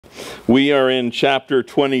We are in chapter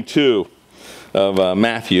 22 of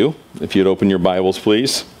Matthew. If you'd open your Bibles,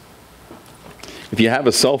 please. If you have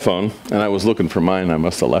a cell phone, and I was looking for mine, I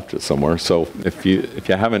must have left it somewhere. So if you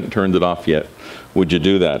haven't turned it off yet, would you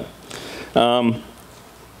do that?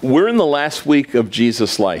 We're in the last week of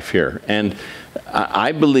Jesus' life here, and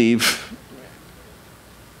I believe,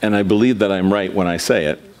 and I believe that I'm right when I say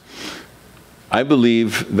it, I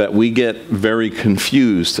believe that we get very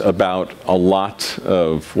confused about a lot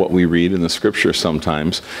of what we read in the Scripture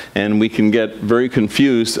sometimes, and we can get very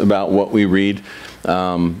confused about what we read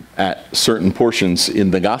at certain portions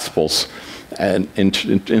in the Gospels, and in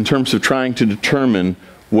terms of trying to determine,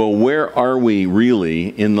 well, where are we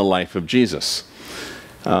really in the life of Jesus?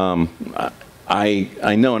 I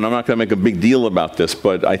know, and I'm not going to make a big deal about this,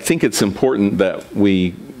 but I think it's important that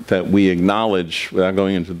we acknowledge, without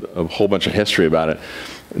going into a whole bunch of history about it,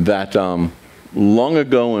 that long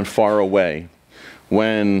ago and far away,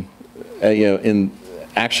 when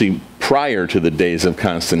actually prior to the days of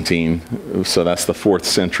Constantine, so that's the 4th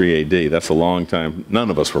century A.D., that's a long time, none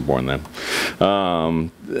of us were born then,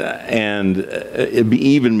 and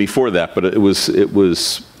even before that, but it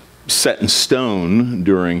was set in stone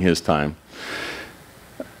during his time.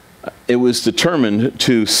 It was determined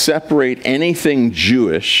to separate anything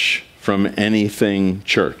Jewish from anything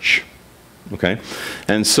church. Okay?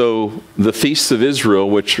 And so the feasts of Israel,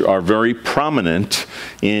 which are very prominent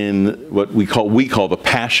in what we call the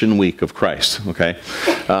Passion Week of Christ. Okay?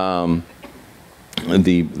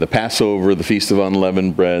 The Passover, the Feast of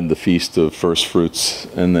Unleavened Bread, the Feast of First Fruits,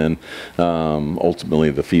 and then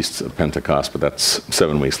ultimately the Feast of Pentecost, but that's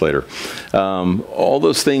 7 weeks later. All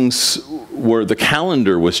those things where the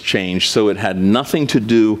calendar was changed, so it had nothing to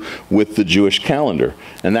do with the Jewish calendar.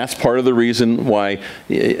 And that's part of the reason why,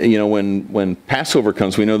 when Passover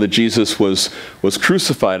comes, we know that Jesus was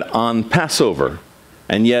crucified on Passover.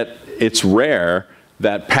 And yet it's rare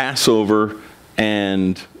that Passover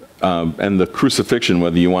and the crucifixion,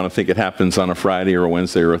 whether you want to think it happens on a Friday or a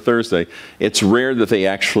Wednesday or a Thursday, it's rare that they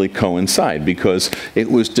actually coincide, because it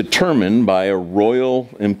was determined by a royal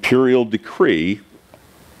imperial decree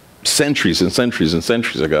centuries and centuries and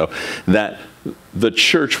centuries ago that the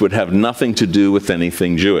church would have nothing to do with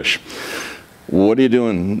anything Jewish. What are you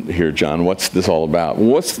doing here, John? What's this all about?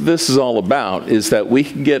 What this is all about is that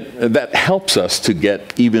that helps us to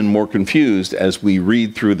get even more confused as we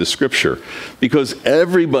read through the Scripture. Because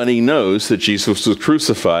everybody knows that Jesus was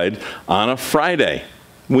crucified on a Friday.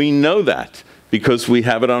 We know that because we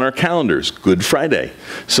have it on our calendars, Good Friday.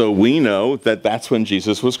 So we know that that's when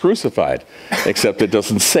Jesus was crucified, except it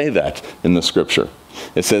doesn't say that in the Scripture.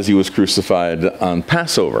 It says he was crucified on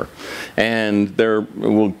Passover. And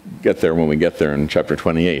we'll get there when we get there in chapter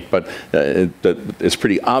 28. But it's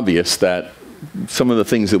pretty obvious that some of the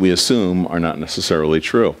things that we assume are not necessarily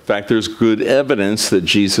true. In fact, there's good evidence that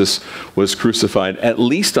Jesus was crucified at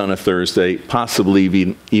least on a Thursday,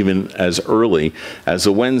 possibly even as early as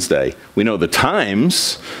a Wednesday. We know the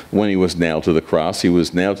times when he was nailed to the cross. He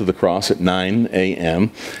was nailed to the cross at 9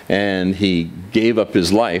 a.m., and he gave up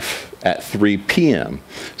his life at 3 p.m.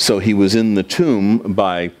 So he was in the tomb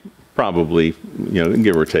by probably,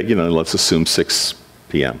 give or take, let's assume 6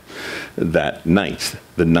 p.m. that night,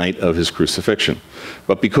 the night of his crucifixion.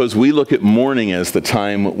 But because we look at morning as the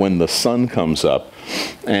time when the sun comes up,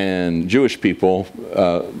 and Jewish people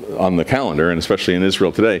on the calendar, and especially in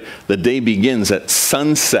Israel today, the day begins at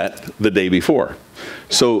sunset the day before.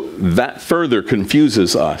 So that further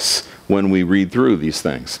confuses us when we read through these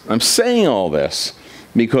things. I'm saying all this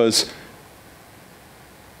because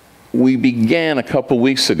we began a couple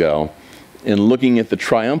weeks ago in looking at the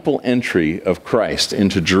triumphal entry of Christ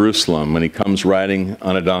into Jerusalem when he comes riding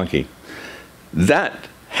on a donkey. That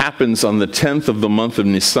happens on the 10th of the month of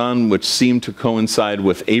Nisan, which seemed to coincide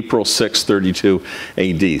with April 6, 32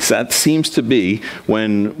 AD. So that seems to be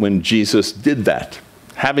when Jesus did that.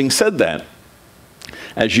 Having said that,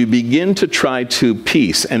 as you begin to try to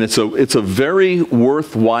piece, and it's a very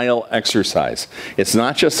worthwhile exercise. It's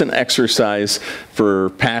not just an exercise for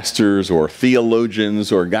pastors or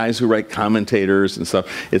theologians or guys who write commentators and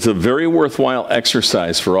stuff. It's a very worthwhile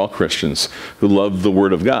exercise for all Christians who love the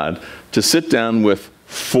Word of God to sit down with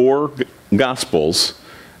 4 Gospels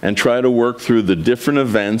and try to work through the different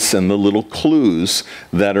events and the little clues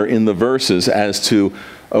that are in the verses as to,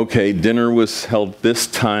 okay, dinner was held this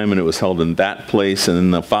time and it was held in that place, and then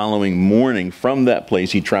the following morning from that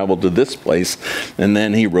place he traveled to this place, and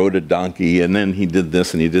then he rode a donkey, and then he did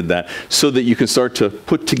this and he did that, so that you can start to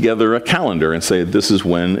put together a calendar and say this is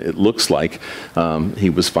when it looks like he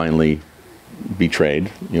was finally betrayed,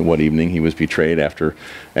 what evening he was betrayed after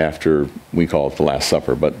we call it the Last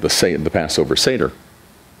Supper, but the Passover Seder.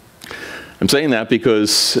 I'm saying that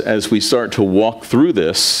because as we start to walk through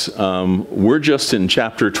this, we're just in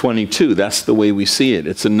chapter 22. That's the way we see it.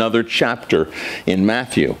 It's another chapter in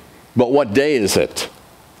Matthew. But what day is it?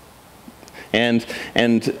 And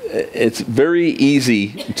it's very easy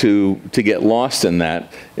to get lost in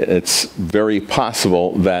that. It's very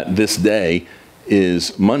possible that this day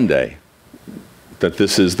is Monday.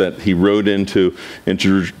 That he rode into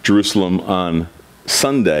Jerusalem on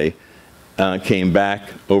Sunday, came back,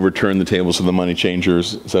 overturned the tables of the money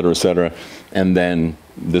changers, et cetera, and then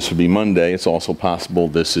this would be Monday. It's also possible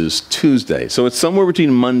this is Tuesday. So it's somewhere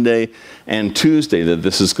between Monday and Tuesday that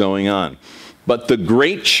this is going on. But the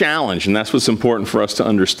great challenge, and that's what's important for us to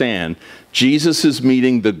understand, Jesus is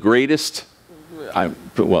meeting the greatest,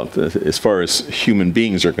 as far as human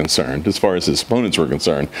beings are concerned, as far as his opponents were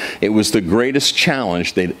concerned, it was the greatest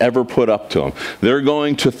challenge they'd ever put up to him. They're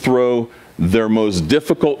going to throw their most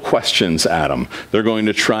difficult questions at him. They're going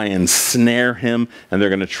to try and snare him, and they're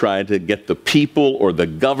going to try to get the people or the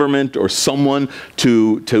government or someone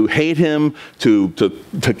to hate him, to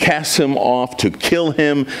cast him off, to kill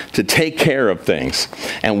him, to take care of things.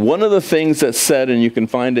 And one of the things that's said, and you can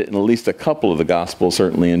find it in at least a couple of the Gospels,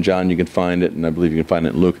 certainly in John you can find it, and I believe you can find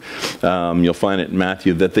it in Luke, you'll find it in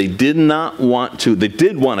Matthew, that they did want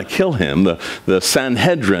to kill him. The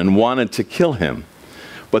Sanhedrin wanted to kill him.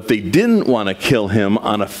 But they didn't want to kill him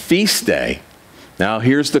on a feast day. Now,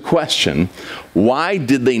 here's the question. Why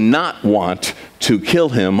did they not want to kill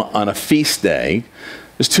him on a feast day?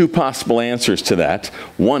 There's two possible answers to that.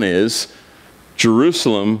 One is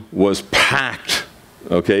Jerusalem was packed.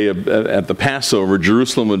 Okay, at the Passover,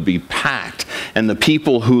 Jerusalem would be packed, and the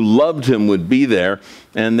people who loved him would be there,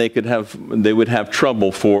 and they would have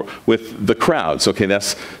trouble with the crowds. Okay,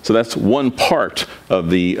 so that's one part of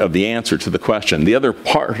the answer to the question. The other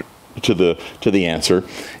part to the answer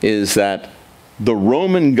is that the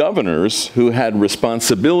Roman governors who had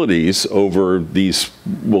responsibilities over these,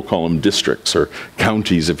 we'll call them districts or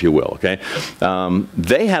counties, if you will. Okay,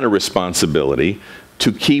 they had a responsibility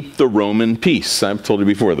to keep the Roman peace. I've told you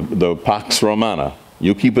before, the Pax Romana.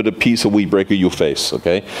 You keep it a peace, a wheat breaker you face.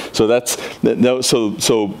 Okay, so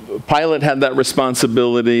so Pilate had that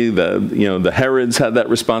responsibility. The Herods had that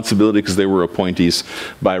responsibility because they were appointees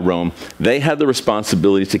by Rome. They had the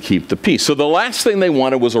responsibility to keep the peace. So the last thing they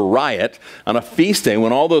wanted was a riot on a feast day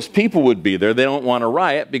when all those people would be there. They don't want a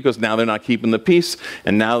riot because now they're not keeping the peace,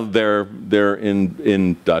 and now they're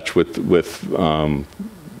in Dutch with Rome.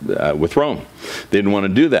 They didn't want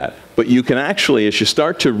to do that. But you can actually, as you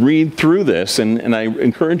start to read through this, and I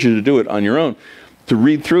encourage you to do it on your own, to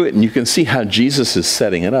read through it, and you can see how Jesus is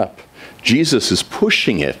setting it up. Jesus is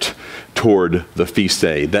pushing it toward the feast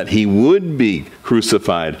day, that he would be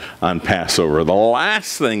crucified on Passover, the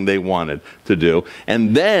last thing they wanted to do.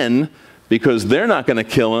 And then, because they're not going to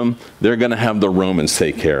kill him, they're going to have the Romans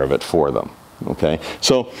take care of it for them. Okay?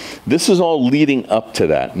 So this is all leading up to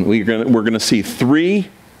that. And we're going to see three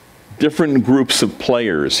different groups of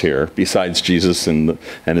players here, besides Jesus and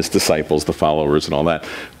his disciples, the followers and all that.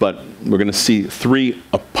 But we're going to see three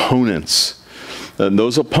opponents. And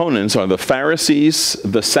those opponents are the Pharisees,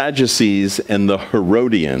 the Sadducees, and the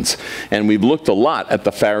Herodians. And we've looked a lot at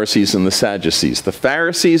the Pharisees and the Sadducees. The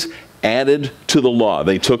Pharisees added to the law.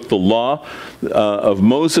 They took the law of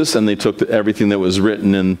Moses, and they took everything that was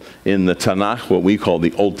written in the Tanakh, what we call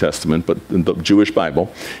the Old Testament, but the Jewish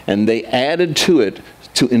Bible, and they added to it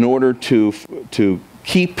in order to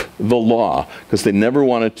keep the law, because they never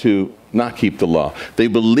wanted to not keep the law. They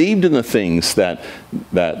believed in the things that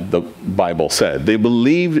the Bible said. They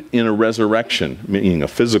believed in a resurrection, meaning a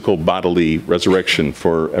physical bodily resurrection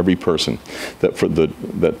for every person, that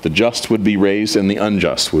the just would be raised and the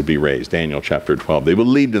unjust would be raised, Daniel chapter 12. They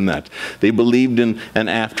believed in that. They believed in an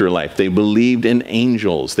afterlife. They believed in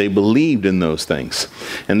angels. They believed in those things.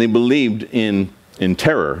 And they believed in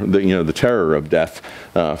terror, the terror of death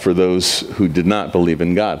for those who did not believe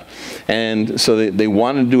in God. And so they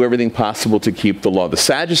wanted to do everything possible to keep the law. The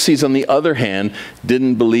Sadducees, on the other hand,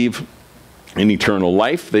 didn't believe in eternal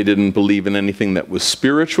life. They didn't believe in anything that was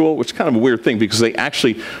spiritual, which is kind of a weird thing because they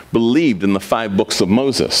actually believed in the 5 books of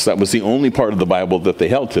Moses. That was the only part of the Bible that they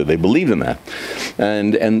held to. They believed in that.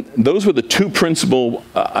 And those were the two principal,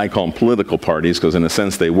 I call them political parties, because in a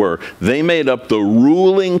sense they were. They made up the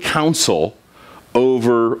ruling council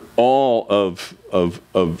over all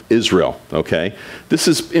of Israel, okay? This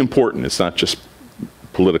is important. It's not just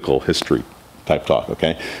political history type talk,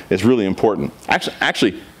 okay? It's really important.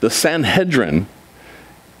 Actually, the Sanhedrin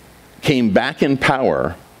came back in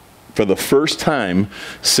power for the first time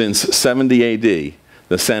since 70 AD.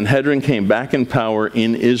 The Sanhedrin came back in power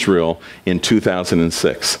in Israel in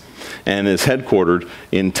 2006. and is headquartered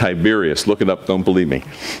in Tiberias. Look it up, don't believe me.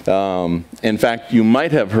 In fact, you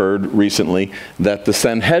might have heard recently that the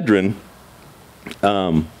Sanhedrin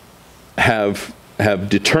have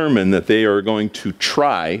determined that they are going to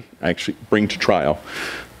try, actually bring to trial,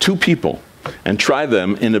 2 people and try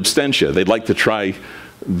them in absentia. They'd like to try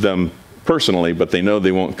them personally, but they know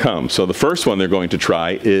they won't come. So the first one they're going to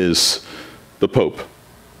try is the Pope,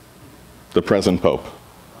 the present Pope,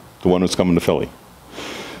 the one who's coming to Philly.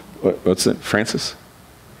 What's it, Francis?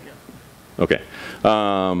 Okay.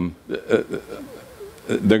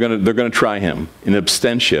 They're going to try him in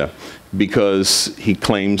absentia because he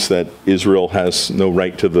claims that Israel has no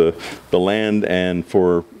right to the land, and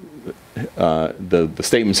for the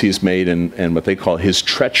statements he's made and what they call his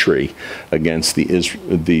treachery against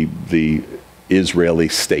the Israeli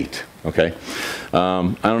state. Okay,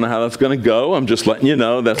 I don't know how that's going to go. I'm just letting you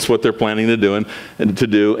know that's what they're planning to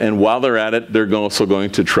do. And while they're at it, they're also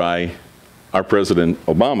going to try our President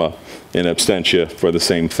Obama in absentia for the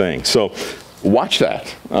same thing. So watch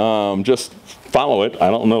that. Just follow it. I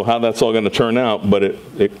don't know how that's all going to turn out, but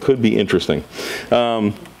it could be interesting.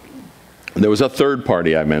 There was a third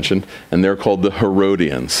party I mentioned, and they're called the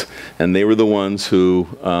Herodians, and they were the ones who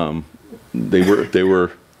they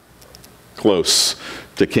were close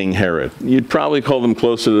to King Herod. You'd probably call them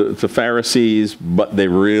close to Pharisees, but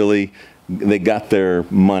they got their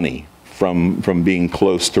money from being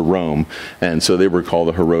close to Rome, and so they were called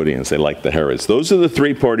the Herodians. They liked the Herods. Those are the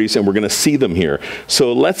 3 parties, and we're going to see them here.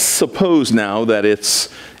 So let's suppose now that it's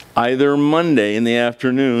either Monday in the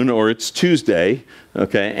afternoon or it's Tuesday,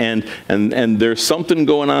 okay, and there's something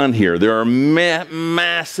going on here. There are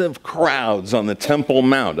massive crowds on the Temple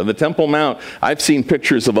Mount. On the Temple Mount, I've seen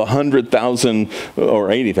pictures of 100,000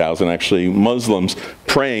 or 80,000 actually Muslims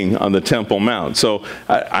praying on the Temple Mount. So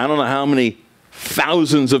I don't know how many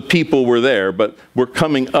thousands of people were there, but we're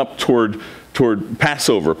coming up toward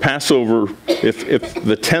Passover. Passover, if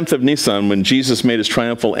the 10th of Nisan, when Jesus made his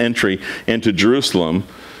triumphal entry into Jerusalem,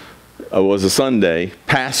 was a Sunday,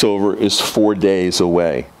 Passover is 4 days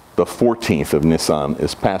away. The 14th of Nisan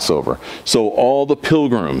is Passover. So all the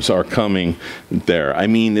pilgrims are coming there. I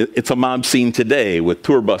mean, it's a mob scene today with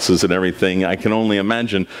tour buses and everything. I can only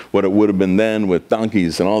imagine what it would have been then with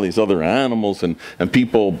donkeys and all these other animals and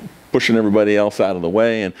people pushing everybody else out of the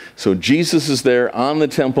way. And so Jesus is there on the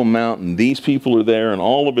Temple Mount, and these people are there, and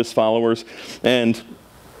all of his followers. And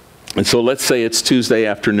so let's say it's Tuesday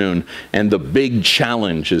afternoon, and the big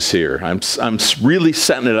challenge is here. I'm really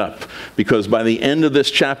setting it up, because by the end of this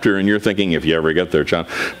chapter, and you're thinking, if you ever get there, John,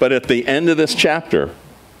 but at the end of this chapter,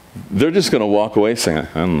 they're just going to walk away saying,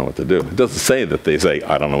 I don't know what to do. It doesn't say that they say,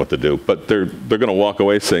 I don't know what to do, but they're going to walk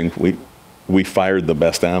away saying, we fired the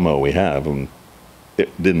best ammo we have, and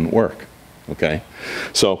it didn't work, okay?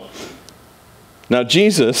 So, now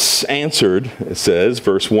Jesus answered, it says,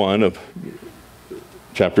 verse 1 of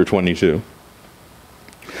chapter 22.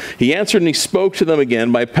 He answered and he spoke to them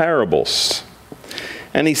again by parables.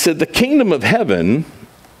 And he said, the kingdom of heaven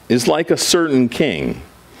is like a certain king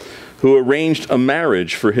who arranged a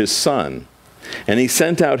marriage for his son. And he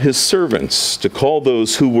sent out his servants to call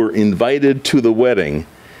those who were invited to the wedding,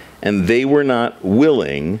 and they were not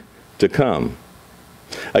willing to come.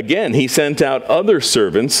 Again, he sent out other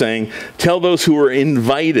servants, saying, tell those who were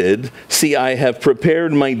invited, see, I have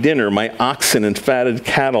prepared my dinner. My oxen and fatted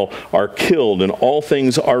cattle are killed, and all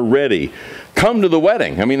things are ready. Come to the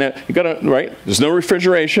wedding. I mean, you got to, right? There's no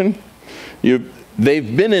refrigeration.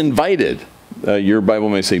 They've been invited. Your Bible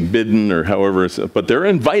may say bidden or however, but they're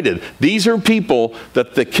invited. These are people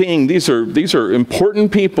that the king, these are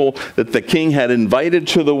important people that the king had invited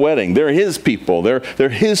to the wedding. They're his people. They're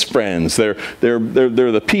his friends. They're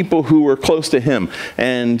the people who were close to him.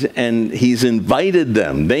 And he's invited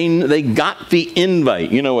them. They got the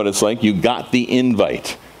invite. You know what it's like. You got the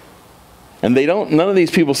invite. And none of these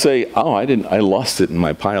people say, oh, I lost it in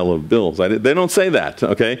my pile of bills. They don't say that,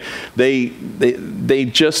 okay? They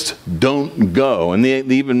just don't go. And they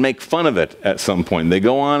even make fun of it at some point. They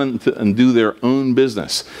go on and do their own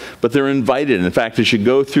business. But they're invited. In fact, as you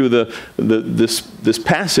go through this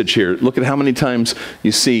passage here, look at how many times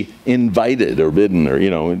you see invited or bidden,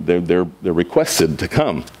 or, they're requested to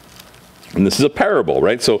come. And this is a parable,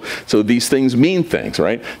 right? So these things mean things,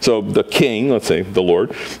 right? So the king, let's say the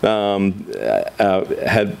Lord,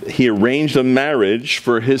 he arranged a marriage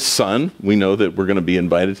for his son. We know that we're going to be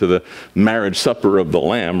invited to the marriage supper of the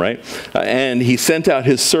Lamb, right? And he sent out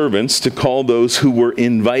his servants to call those who were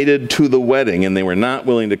invited to the wedding, and they were not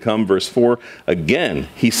willing to come. Verse 4, again,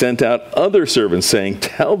 he sent out other servants, saying,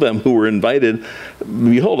 tell them who were invited,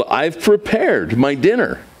 behold, I've prepared my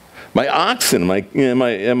dinner. My oxen,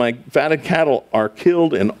 my fatted cattle are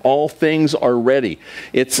killed, and all things are ready.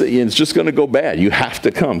 It's just going to go bad. You have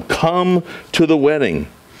to come. Come to the wedding.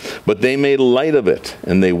 But they made light of it,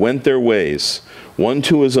 and they went their ways, one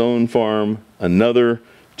to his own farm, another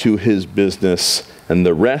to his business, and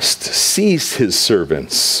the rest seized his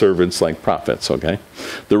servants like prophets, okay?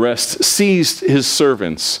 The rest seized his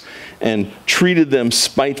servants and treated them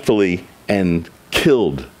spitefully and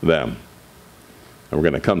killed them. And we're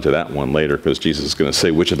going to come to that one later, because Jesus is going to say,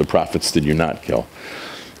 which of the prophets did you not kill?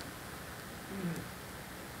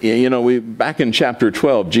 You know, back in chapter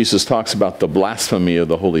 12, Jesus talks about the blasphemy of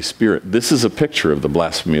the Holy Spirit. This is a picture of the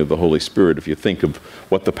blasphemy of the Holy Spirit if you think of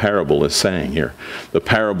what the parable is saying here. The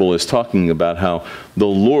parable is talking about how the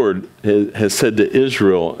Lord has said to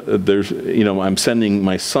Israel, I'm sending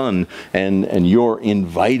my son, and you're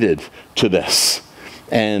invited to this.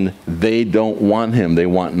 And they don't want him. They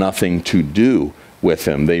want nothing to do with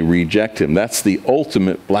him. They reject him. That's the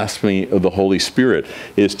ultimate blasphemy of the Holy Spirit,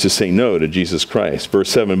 is to say no to Jesus Christ.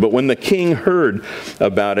 Verse 7, but when the king heard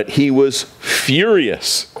about it, he was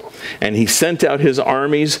furious, and he sent out his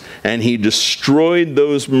armies, and he destroyed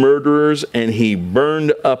those murderers, and he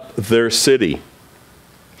burned up their city.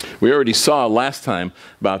 We already saw last time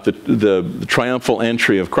about the triumphal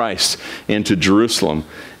entry of Christ into Jerusalem,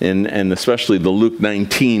 and especially the Luke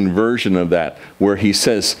 19 version of that, where he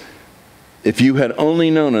says, if you had only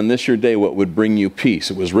known on this your day what would bring you peace.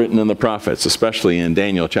 It was written in the prophets, especially in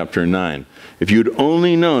Daniel chapter 9. If you'd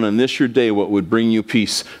only known on this your day what would bring you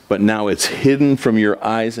peace, but now it's hidden from your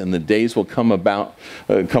eyes, and the days will come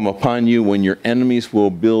upon you when your enemies will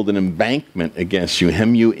build an embankment against you,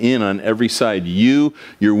 hem you in on every side, you,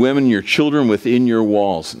 your women, your children within your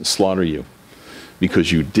walls, and slaughter you,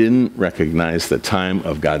 because you didn't recognize the time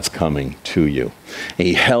of God's coming to you. And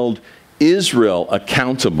he held Israel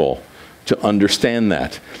accountable to understand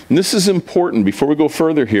that. And this is important. Before we go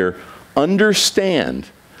further here, understand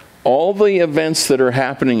all the events that are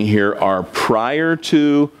happening here are prior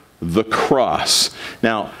to the cross.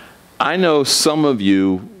 Now, I know some of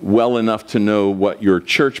you well enough to know what your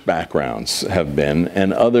church backgrounds have been,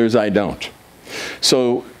 and others I don't.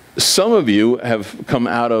 So some of you have come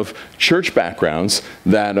out of church backgrounds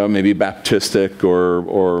that are maybe Baptistic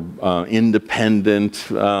or independent,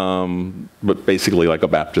 but basically like a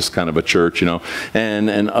Baptist kind of a church,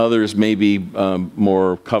 and others maybe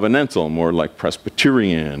more covenantal, more like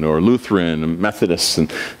Presbyterian or Lutheran and Methodist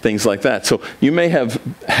and things like that. So you may have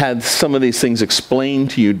had some of these things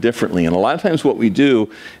explained to you differently. And a lot of times what we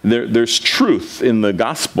do, there's truth in the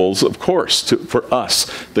Gospels, of course, for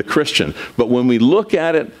us, the Christian. But when we look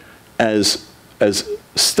at it as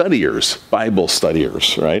studiers, Bible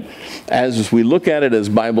studiers, right? As we look at it as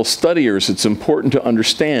Bible studiers, it's important to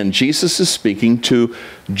understand Jesus is speaking to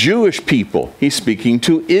Jewish people. He's speaking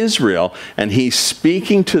to Israel, and he's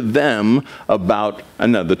speaking to them about,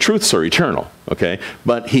 no, the truths are eternal, okay?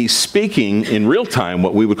 But he's speaking in real time,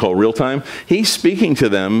 what we would call real time. He's speaking to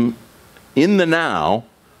them in the now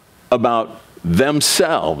about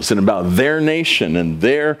themselves and about their nation and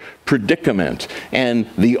their predicament and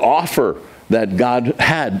the offer that God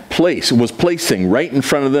was placing right in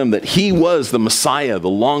front of them, that he was the Messiah, the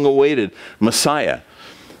long-awaited Messiah.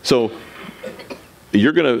 So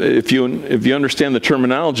you're going to, if you understand the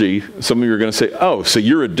terminology, some of you are going to say, oh, so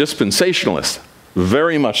you're a dispensationalist.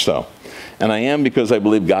 Very much so. And I am, because I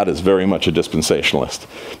believe God is very much a dispensationalist,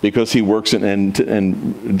 because he works and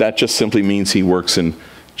that just simply means he works in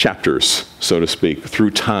chapters, so to speak, through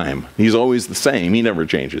time. He's always the same. He never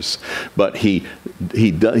changes. But he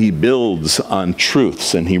builds on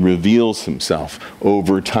truths, and he reveals himself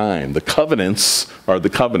over time. The covenants are the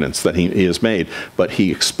covenants that he has made, but he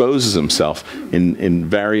exposes himself in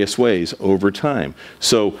various ways over time.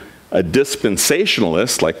 So a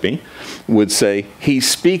dispensationalist like me would say he's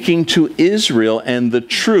speaking to Israel, and the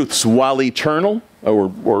truths, while eternal, or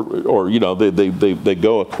they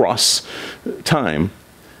go across time,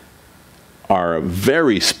 are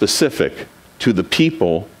very specific to the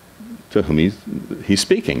people to whom he's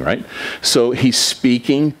speaking, right? So he's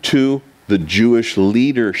speaking to the Jewish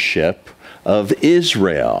leadership of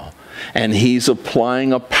Israel, and he's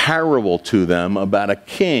applying a parable to them about a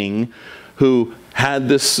king who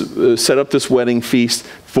had set up this wedding feast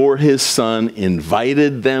for his son,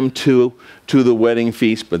 invited them to the wedding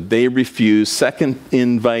feast, but they refused. Second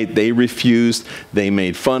invite, they refused. They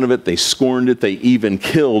made fun of it. They scorned it. They even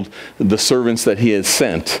killed the servants that he had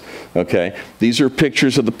sent. Okay? These are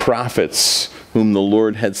pictures of the prophets whom the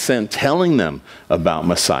Lord had sent, telling them about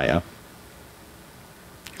Messiah.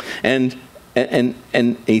 And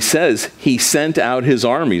he says he sent out his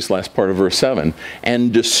armies, last part of verse 7,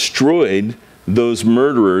 and destroyed those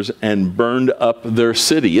murderers and burned up their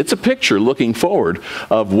city. It's a picture looking forward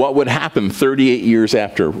of what would happen 38 years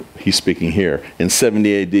after, he's speaking here, in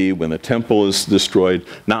 70 AD when the temple is destroyed,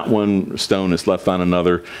 not one stone is left on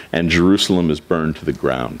another, and Jerusalem is burned to the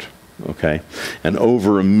ground. Okay? And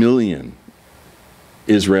over 1 million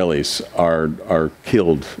Israelis are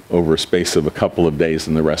killed over a space of a couple of days,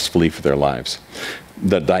 and the rest flee for their lives.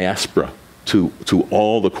 The diaspora to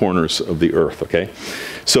all the corners of the earth, okay?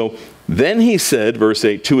 So then he said, verse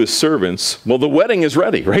 8, to his servants, well, the wedding is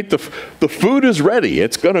ready, right? The food is ready.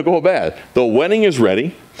 It's going to go bad. The wedding is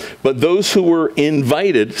ready, but those who were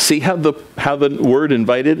invited, see how the word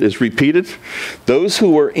invited is repeated? Those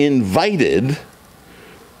who were invited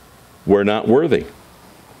were not worthy.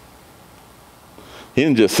 He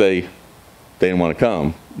didn't just say they didn't want to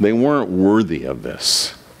come. They weren't worthy of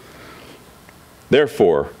this.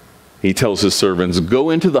 Therefore, he tells his servants, go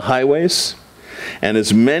into the highways, and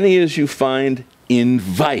as many as you find,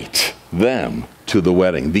 invite them to the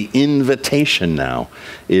wedding. The invitation now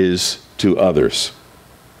is to others.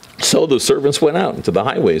 So the servants went out into the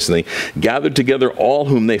highways, and they gathered together all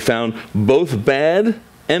whom they found, both bad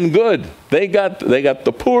and good. They got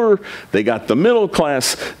the poor, they got the middle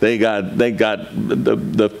class, they got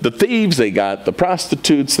the thieves, they got the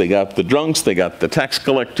prostitutes, they got the drunks, they got the tax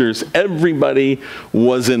collectors. Everybody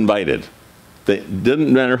was invited. It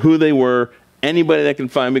didn't matter who they were, anybody they can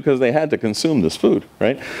find, because they had to consume this food,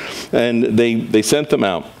 right? And they sent them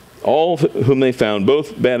out, all whom they found,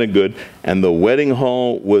 both bad and good, and the wedding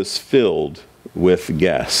hall was filled with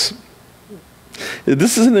guests.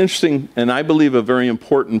 This is an interesting, and I believe a very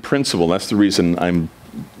important principle. That's the reason I'm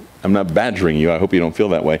not badgering you. I hope you don't feel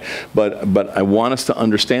that way. But I want us to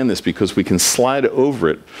understand this, because we can slide over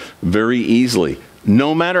it very easily.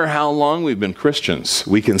 No matter how long we've been Christians,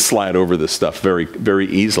 we can slide over this stuff very, very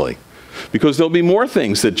easily. Because there'll be more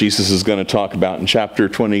things that Jesus is going to talk about in chapter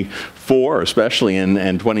 24, especially,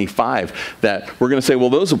 and 25, that we're going to say, well,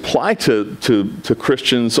 those apply to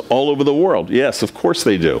Christians all over the world. Yes, of course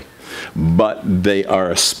they do. But they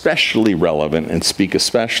are especially relevant and speak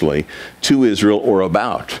especially to Israel or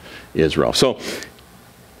about Israel. So,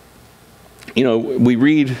 you know, we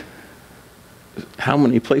read, how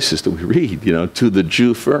many places do we read? You know, to the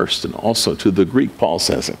Jew first and also to the Greek, Paul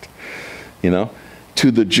says it. You know, to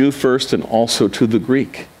the Jew first and also to the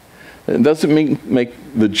Greek. It doesn't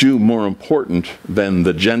make the Jew more important than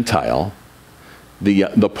the Gentile.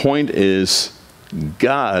 The point is,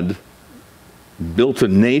 God built a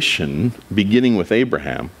nation beginning with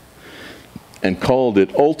Abraham and called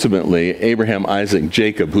it ultimately Abraham, Isaac,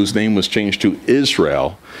 Jacob, whose name was changed to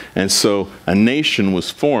Israel. And so a nation was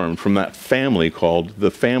formed from that family called the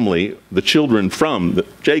children from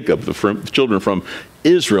Jacob, the children from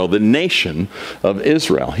Israel, the nation of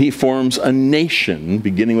Israel. He forms a nation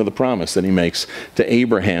beginning with a promise that he makes to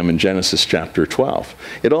Abraham in Genesis chapter 12.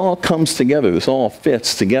 It all comes together. This all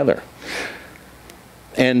fits together.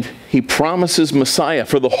 And he promises Messiah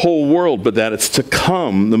for the whole world, but that it's to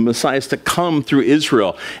come, the Messiah is to come through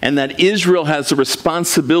Israel, and that Israel has the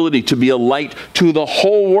responsibility to be a light to the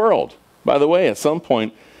whole world. By the way, at some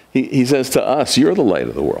point, he says to us, you're the light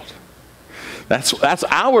of the world. That's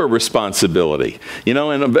our responsibility. You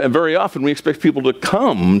know, and very often we expect people to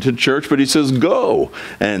come to church, but he says, go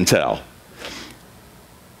and tell.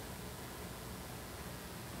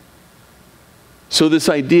 So this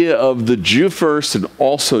idea of the Jew first and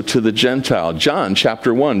also to the Gentile, John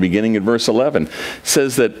chapter 1, beginning at verse 11,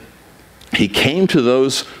 says that he came to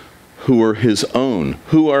those who were his own.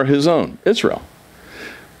 Who are his own? Israel.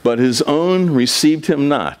 But his own received him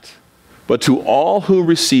not. But to all who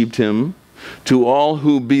received him, to all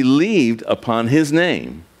who believed upon his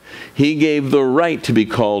name, he gave the right to be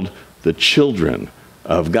called the children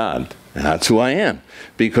of God. And that's who I am,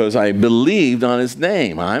 because I believed on his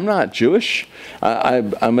name. I'm not Jewish.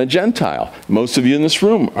 I'm a Gentile. Most of you in this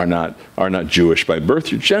room are not Jewish by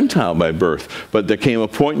birth. You're Gentile by birth. But there came a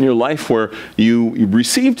point in your life where you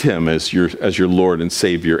received him as your Lord and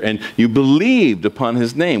Savior, and you believed upon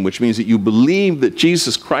his name, which means that you believed that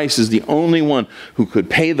Jesus Christ is the only one who could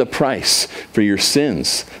pay the price for your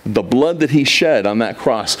sins. The blood that he shed on that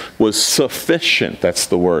cross was sufficient. That's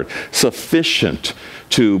the word. Sufficient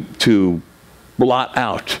to blot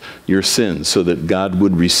out your sins so that God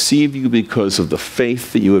would receive you because of the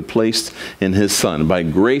faith that you had placed in his Son. By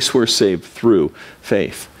grace we're saved through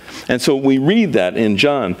faith. And so we read that in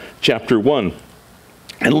John chapter 1.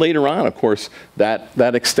 And later on, of course, that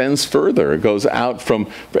extends further. It goes out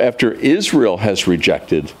from after Israel has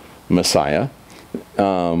rejected Messiah,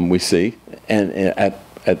 we see, and at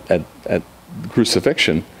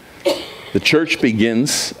crucifixion. The church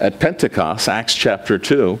begins at Pentecost, Acts chapter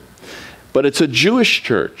 2, but it's a Jewish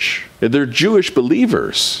church. They're Jewish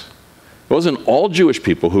believers. It wasn't all Jewish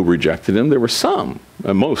people who rejected him. There were some,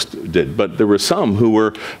 most did, but there were some who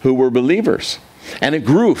were believers. And it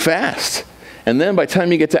grew fast. And then by the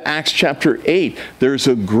time you get to Acts chapter 8, there's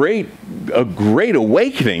a great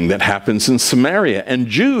awakening that happens in Samaria. And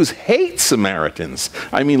Jews hate Samaritans.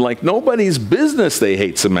 I mean, like nobody's business they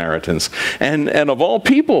hate Samaritans. And of all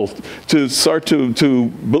people to start to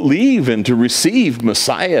believe and to receive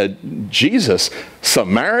Messiah, Jesus,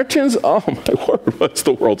 Samaritans? Oh my word, what's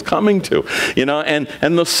the world coming to? You know, and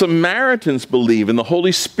the Samaritans believe, and the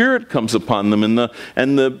Holy Spirit comes upon them, and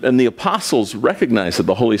the apostles recognize that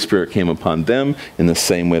the Holy Spirit came upon them in the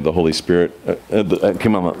same way the Holy Spirit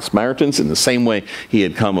came on the Samaritans, in the same way he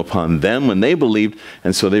had come upon them when they believed.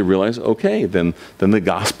 And so they realized, okay, then the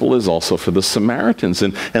gospel is also for the Samaritans.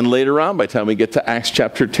 And later on, by the time we get to Acts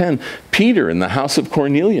chapter 10, Peter in the house of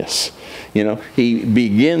Cornelius, you know, he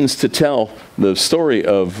begins to tell the story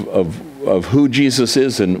of who Jesus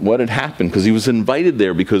is and what had happened, because he was invited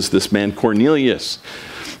there because this man Cornelius,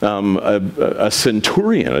 a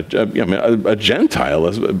centurion, a Gentile,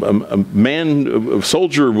 a man, a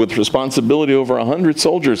soldier with responsibility over 100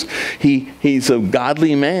 soldiers. He's a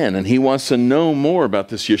godly man, and he wants to know more about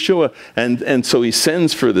this Yeshua. And so he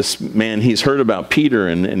sends for this man. He's heard about Peter,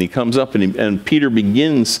 and he comes up, and Peter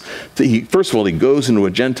begins to, first of all, he goes into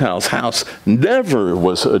a Gentile's house. Never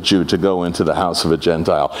was a Jew to go into the house of a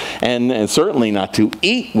Gentile, and certainly not to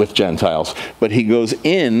eat with Gentiles. But he goes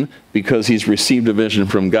in because he's received a vision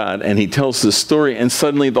from God, and he tells this story, and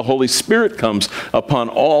suddenly the Holy Spirit comes upon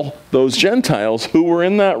all those Gentiles who were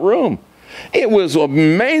in that room. It was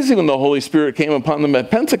amazing when the Holy Spirit came upon them at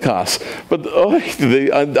Pentecost, but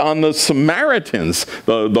on the Samaritans,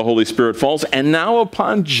 the Holy Spirit falls, and now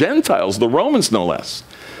upon Gentiles, the Romans no less.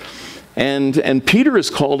 And Peter is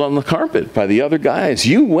called on the carpet by the other guys.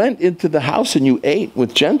 You went into the house and you ate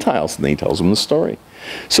with Gentiles, and he tells them the story.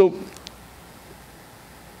 So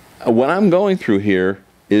what I'm going through here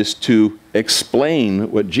is to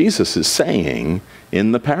explain what Jesus is saying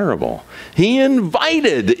in the parable. He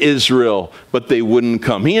invited Israel, but they wouldn't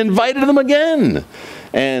come. He invited them again,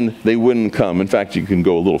 and they wouldn't come. In fact, you can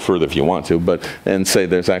go a little further if you want to, and say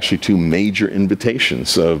there's actually two major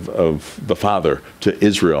invitations of the Father to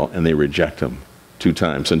Israel, and they reject him 2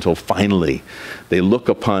 times until finally they look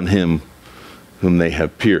upon him whom they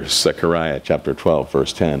have pierced, Zechariah chapter 12,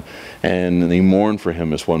 verse 10. And they mourn for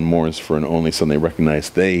him as one mourns for an only son. They recognize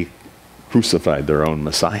they crucified their own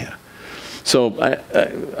Messiah. So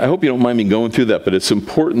I hope you don't mind me going through that, but it's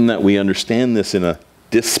important that we understand this in a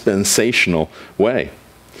dispensational way.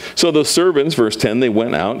 So those servants, verse 10, they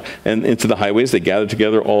went out and into the highways. They gathered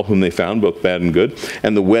together all whom they found, both bad and good.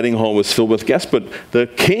 And the wedding hall was filled with guests. But the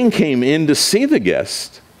king came in to see the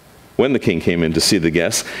guests. When the king came in to see the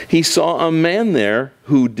guests, he saw a man there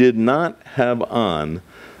who did not have on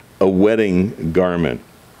a wedding garment.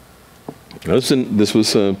 This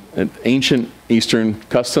was an ancient Eastern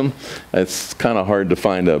custom. It's kind of hard to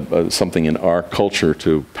find something in our culture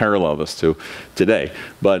to parallel this to today.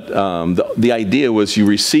 But the idea was you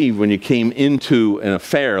received, when you came into an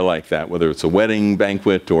affair like that, whether it's a wedding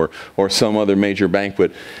banquet or some other major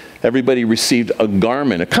banquet, everybody received a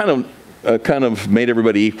garment. It kind of made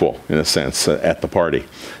everybody equal, in a sense, at the party.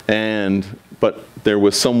 But there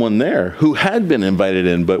was someone there who had been invited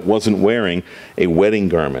in but wasn't wearing a wedding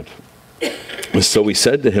garment. So he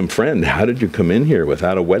said to him, "Friend, how did you come in here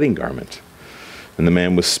without a wedding garment?" And the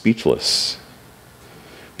man was speechless.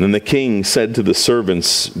 Then the king said to the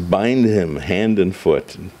servants, "Bind him hand and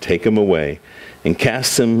foot, and take him away, and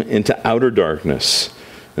cast him into outer darkness,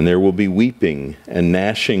 and there will be weeping and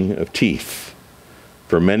gnashing of teeth.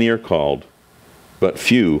 For many are called, but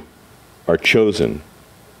few are chosen."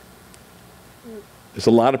 There's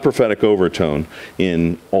a lot of prophetic overtone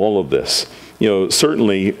in all of this. You know,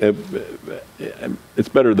 certainly it's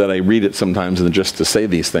better that I read it sometimes than just to say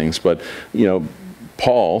these things, but, you know,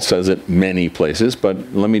 Paul says it many places,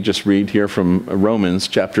 but let me just read here from Romans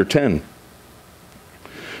chapter 10.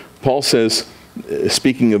 Paul says,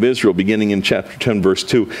 speaking of Israel, beginning in chapter 10, verse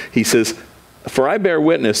 2, he says, "For I bear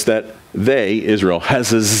witness that they," Israel,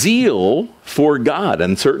 "has a zeal for God."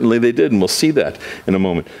 And certainly they did, and we'll see that in a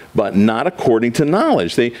moment. "But not according to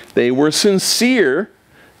knowledge." They were sincere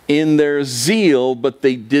in their zeal, but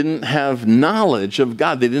they didn't have knowledge of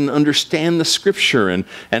God. They didn't understand the Scripture and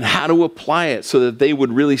how to apply it so that they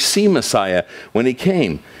would really see Messiah when he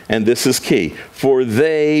came. And this is key. For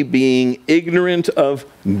they, being ignorant of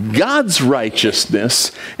God's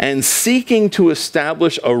righteousness and seeking to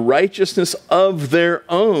establish a righteousness of their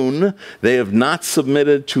own, they have not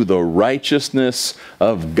submitted to the righteousness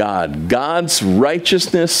of God. God's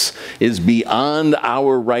righteousness is beyond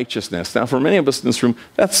our righteousness. Now, for many of us in this room,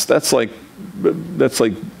 that's like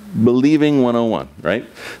believing 101, right?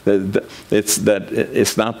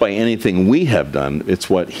 It's not by anything we have done. It's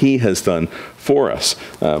what he has done for us.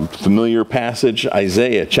 Familiar passage,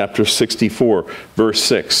 Isaiah chapter 64, verse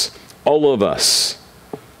 6. All of us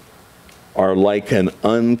are like an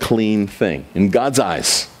unclean thing. In God's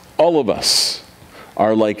eyes, all of us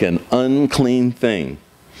are like an unclean thing.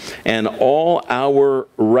 And all our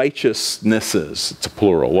righteousnesses, it's a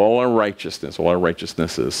plural, all our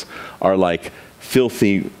righteousnesses are like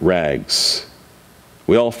filthy rags.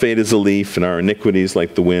 We all fade as a leaf, and our iniquities,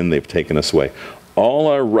 like the wind, they've taken us away. All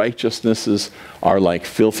our righteousnesses are like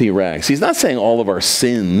filthy rags. He's not saying all of our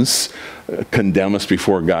sins condemn us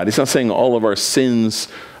before God. He's not saying all of our sins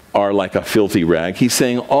are like a filthy rag. He's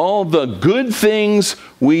saying all the good things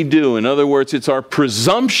we do. In other words, it's our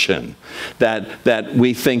presumption that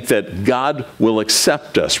we think that God will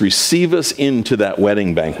accept us, receive us into that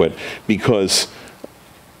wedding banquet because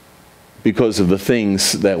of the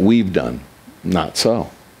things that we've done. Not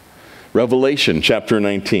so. Revelation chapter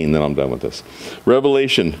 19, then I'm done with this.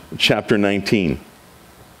 Revelation chapter 19.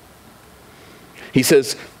 He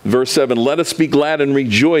says, verse 7, let us be glad and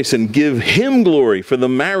rejoice and give him glory, for the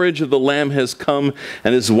marriage of the Lamb has come,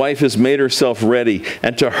 and his wife has made herself ready.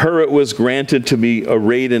 And to her it was granted to be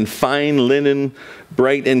arrayed in fine linen,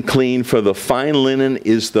 bright and clean, for the fine linen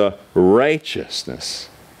is the righteousness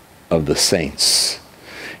of the saints.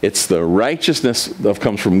 It's the righteousness that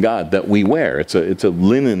comes from God that we wear. It's a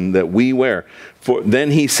linen that we wear. Then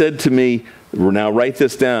he said to me, now write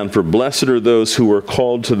this down, for blessed are those who are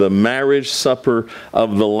called to the marriage supper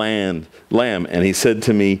of the Lamb. And he said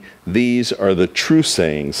to me, these are the true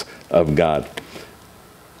sayings of God.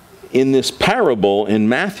 In this parable in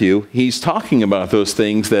Matthew, he's talking about those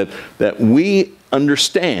things that we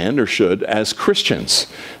understand, or should, as Christians.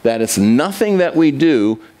 That it's nothing that we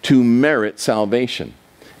do to merit salvation.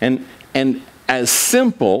 And as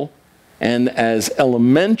simple and as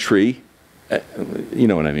elementary, you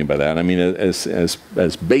know what I mean by that. I mean,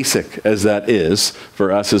 as basic as that is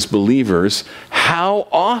for us as believers, how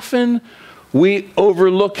often we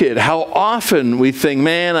overlook it. How often we think,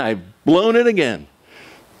 man, I've blown it again.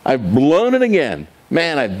 I've blown it again.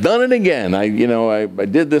 Man, I've done it again. I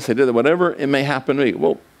did this, I did that, whatever it may happen to me.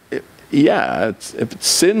 Well, if it's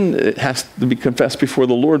sin, it has to be confessed before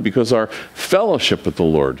the Lord because our fellowship with the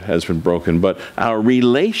Lord has been broken, but our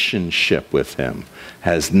relationship with him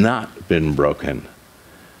has not been broken.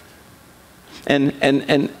 And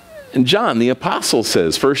John, the apostle,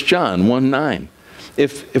 says, 1 John 1:9,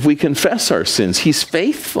 if we confess our sins, he's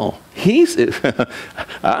faithful. He is.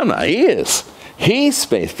 He's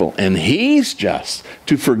faithful and he's just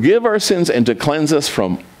to forgive our sins and to cleanse us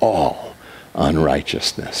from all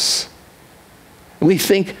unrighteousness. We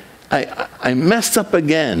think, I messed up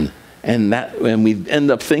again. And we end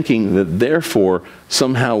up thinking that therefore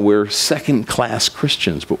somehow we're second-class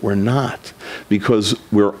Christians, but we're not. Because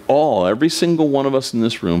every single one of us in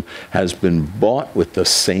this room has been bought with the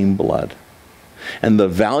same blood. And the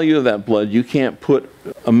value of that blood you can't put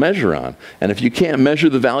a measure on. And if you can't measure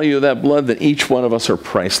the value of that blood, then each one of us are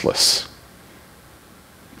priceless.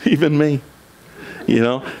 Even me. You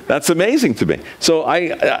know, that's amazing to me. So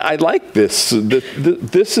I like this.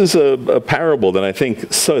 This is a parable that I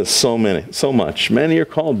think says so much. Many are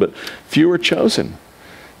called, but few are chosen.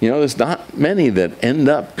 You know, there's not many that end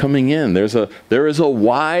up coming in. There is a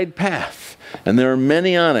wide path, and there are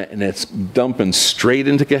many on it, and it's dumping straight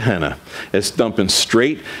into Gehenna. It's dumping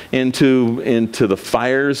straight into the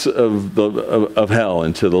fires of hell,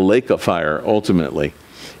 into the lake of fire. Ultimately,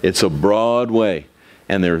 it's a broad way.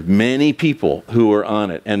 And there are many people who are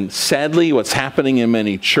on it. And sadly, what's happening in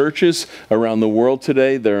many churches around the world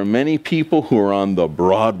today, there are many people who are on the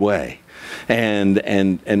broad way. And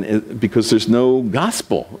because there's no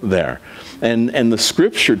gospel there. And the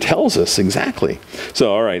scripture tells us exactly.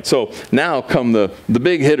 So, all right. So now come the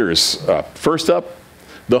big hitters. First up,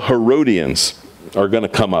 the Herodians are going to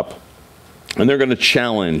come up. And they're going to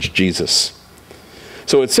challenge Jesus.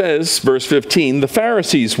 So it says, verse 15, the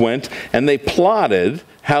Pharisees went and they plotted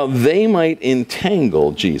how they might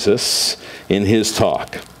entangle Jesus in his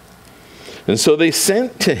talk. And so they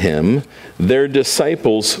sent to him their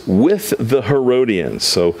disciples with the Herodians.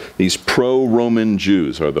 So these pro-Roman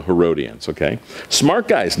Jews are the Herodians, okay? Smart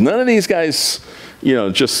guys. None of these guys,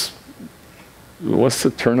 just, what's the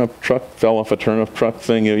turnip truck? Fell off a turnip truck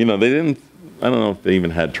thing? They didn't, I don't know if they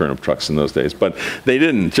even had turnip trucks in those days, but they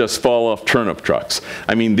didn't just fall off turnip trucks.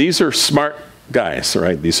 I mean, these are smart guys,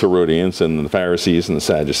 right? These Herodians and the Pharisees and the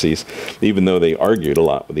Sadducees, even though they argued a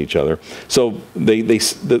lot with each other. So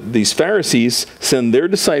these Pharisees send their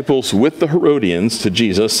disciples with the Herodians to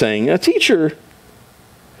Jesus saying, "Teacher,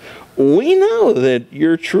 we know that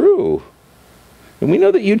you're true. And we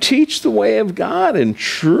know that you teach the way of God in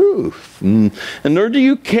truth. And nor do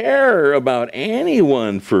you care about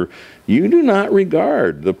anyone, for you do not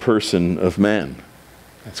regard the person of man."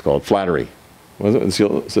 That's called flattery.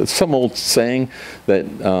 It's some old saying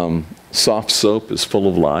that soft soap is full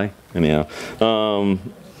of lye. Anyhow,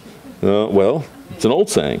 well, it's an old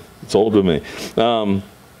saying. It's old to me.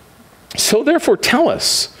 So therefore, tell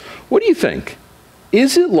us, what do you think?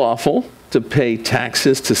 Is it lawful to pay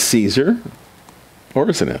taxes to Caesar, or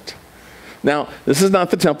isn't it? Now, this is not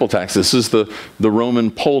the temple tax. This is the Roman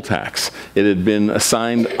poll tax. It had been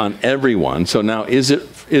assigned on everyone. So now, is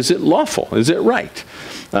it lawful? Is it right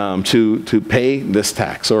to pay this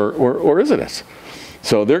tax, or isn't it?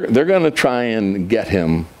 So they're going to try and get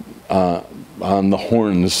him on the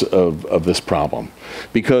horns of this problem,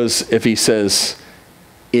 because if he says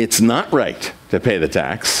it's not right to pay the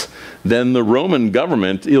tax, then the Roman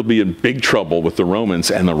government, he'll be in big trouble with the Romans,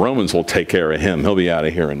 and the Romans will take care of him. He'll be out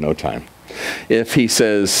of here in no time. If he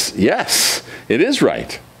says, yes, it is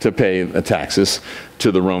right to pay the taxes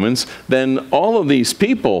to the Romans, then all of these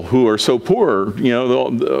people who are so poor,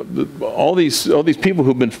 all these people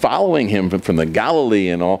who've been following him from the Galilee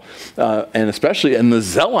and all, and especially the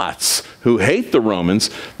zealots who hate the Romans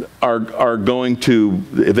are going to,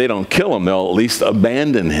 if they don't kill him, they'll at least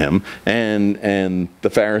abandon him, and the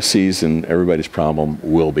Pharisees and everybody's problem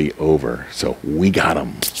will be over. So we got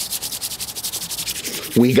him.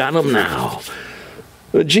 We got him now.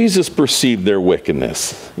 But Jesus perceived their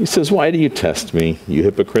wickedness. He says, "Why do you test me, you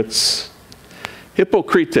hypocrites?"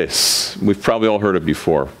 Hypokrites, we've probably all heard it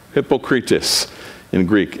before. Hypokrites in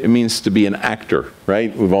Greek, it means to be an actor,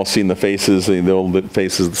 right? We've all seen the faces, the old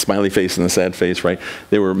faces, the smiley face and the sad face, right?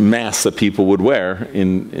 They were masks that people would wear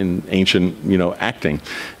in ancient, acting.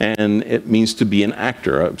 And it means to be an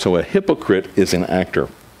actor. So a hypocrite is an actor.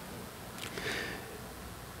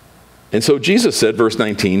 And so Jesus said, verse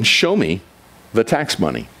 19, "Show me the tax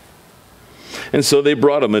money." And so they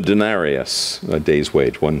brought him a denarius, a day's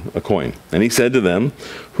wage, a coin. And he said to them,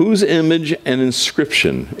 "Whose image and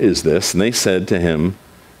inscription is this?" And they said to him,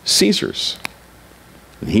 "Caesar's."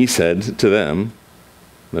 And he said to them,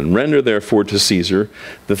 "Then render therefore to Caesar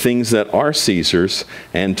the things that are Caesar's,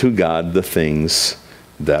 and to God the things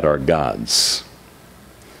that are God's."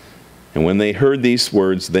 And when they heard these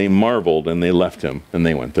words, they marveled, and they left him, and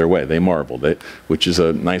they went their way. They marveled, which is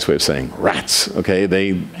a nice way of saying rats. Okay,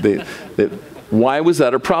 why was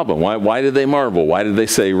that a problem? Why did they marvel? Why did they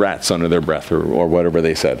say rats under their breath, or whatever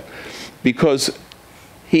they said? Because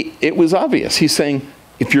it was obvious. He's saying,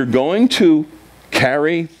 if you're going to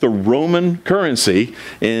carry the Roman currency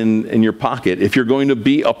in your pocket, if you're going to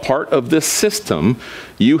be a part of this system,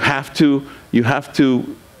 you have to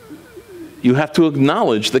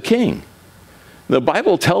acknowledge the king. The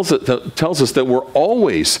Bible tells us that we're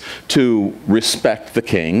always to respect the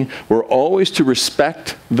king, we're always to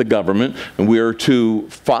respect the government, and we are to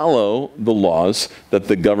follow the laws that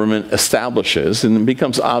the government establishes. And it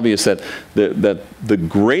becomes obvious that the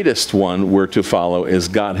greatest one we're to follow is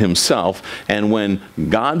God himself. And when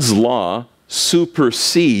God's law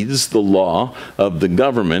supersedes the law of the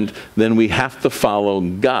government, then we have to follow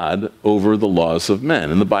God over the laws of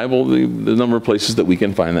men. In the Bible, the number of places that we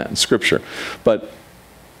can find that in Scripture. But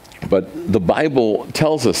the Bible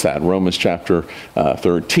tells us that. Romans chapter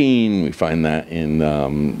 13, we find that in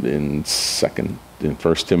 1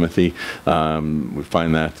 Timothy. We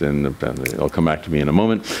find that, and it'll come back to me in a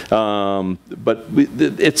moment. But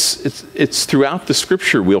it's throughout the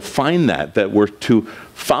Scripture we'll find that we're to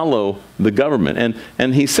follow the government.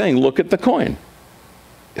 And he's saying, look at the coin.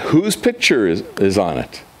 Whose picture is on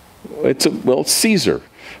it? It's Caesar.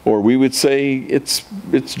 Or we would say it's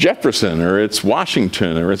Jefferson, or it's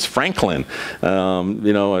Washington, or it's Franklin. I don't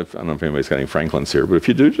know if anybody's got any Franklins here, but if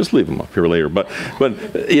you do, just leave them up here later. But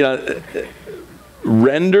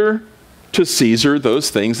render to Caesar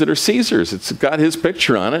those things that are Caesar's. It's got his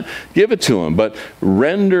picture on it. Give it to him. But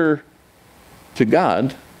render to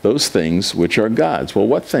God those things which are God's. Well,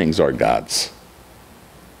 what things are God's?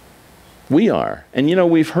 We are. And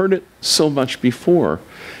we've heard it so much before.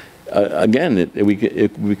 again, we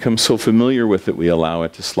become so familiar with it, we allow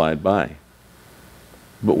it to slide by.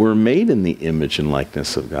 But we're made in the image and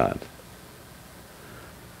likeness of God.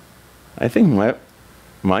 I think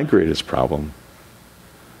my greatest problem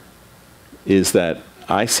is that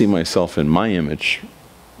I see myself in my image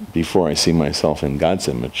before I see myself in God's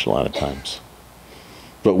image a lot of times.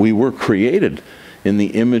 But we were created in the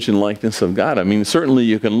image and likeness of God. I mean, certainly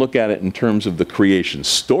you can look at it in terms of the creation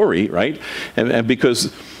story, right? And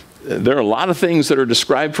because there are a lot of things that are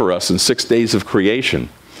described for us in 6 days of creation,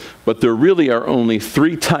 but there really are only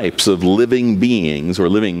 3 types of living beings or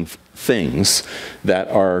living things that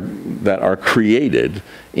are created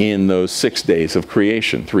in those 6 days of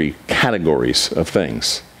creation. 3 categories of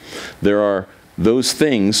things. There are those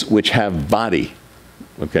things which have body,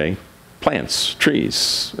 okay? Plants,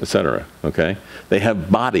 trees, etc., okay? They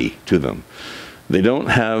have body to them. They don't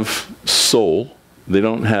have soul. They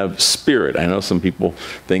don't have spirit. I know some people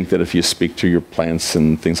think that if you speak to your plants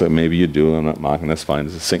and things like, maybe you do, I'm not mocking, that's fine.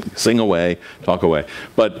 Sing away, talk away.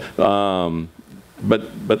 But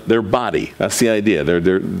their body, that's the idea,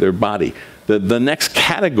 their body. The next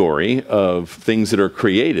category of things that are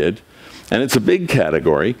created, and it's a big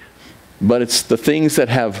category, but it's the things that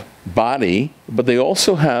have body, but they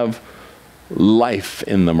also have life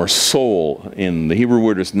in them, or soul. In the Hebrew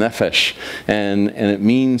word is nephesh, and it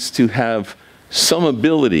means to have some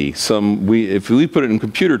ability, if we put it in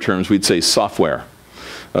computer terms, we'd say software,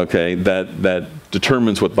 okay, that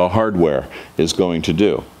determines what the hardware is going to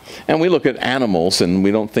do. And we look at animals, and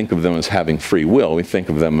we don't think of them as having free will. We think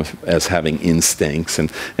of them as having instincts,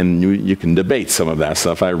 and you can debate some of that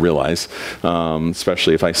stuff, I realize,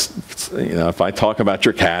 especially if I talk about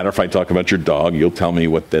your cat or if I talk about your dog, you'll tell me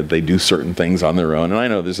that they do certain things on their own. And I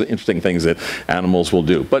know there's interesting things that animals will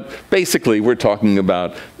do. But basically, we're talking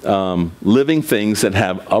about living things that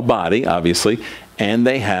have a body, obviously, and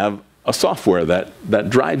they have a software that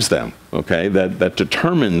drives them, okay, that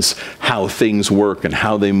determines how things work and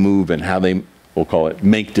how they move and how they, we'll call it,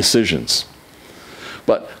 make decisions.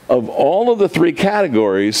 But of all of the 3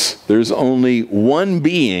 categories, there's only one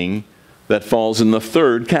being that falls in the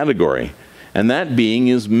 3rd category. And that being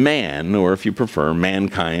is man, or if you prefer,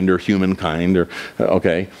 mankind or humankind, or,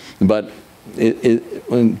 okay. But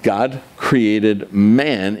when God created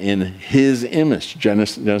man in his image,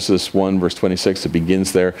 Genesis 1 verse 26, it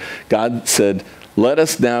begins there. God said, let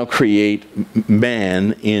us now create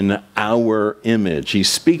man in our image. He's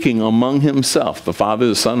speaking among himself. The Father,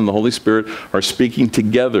 the Son, and the Holy Spirit are speaking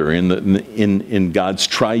together in God's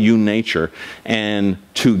triune nature. And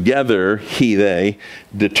together, they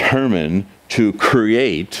determine to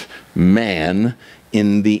create man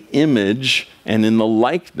in the image and in the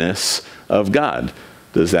likeness of God.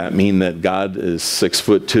 Does that mean that God is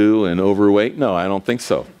 6'2" and overweight? No, I don't think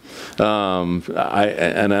so.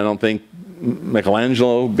 I don't think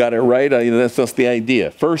Michelangelo got it right. That's just the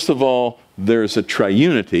idea. First of all, there's a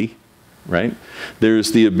triunity, right?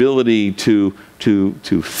 There's the ability to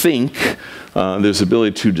think. There's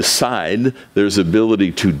ability to decide. There's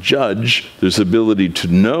ability to judge. There's ability to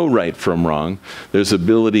know right from wrong. There's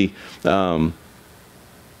ability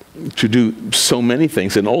to do so many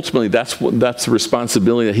things, and ultimately that's the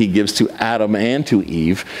responsibility that he gives to Adam and to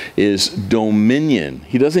Eve, is dominion.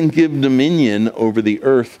 He doesn't give dominion over the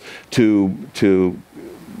earth to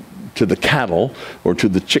the cattle or to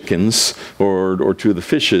the chickens or to the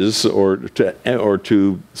fishes or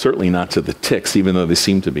to certainly not to the ticks, even though they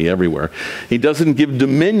seem to be everywhere. He doesn't give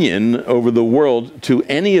dominion over the world to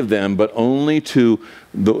any of them, but only to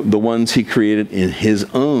the ones he created in his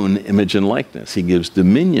own image and likeness. He gives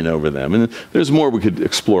dominion over them. And there's more we could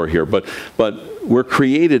explore here, but we're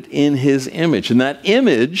created in his image. And that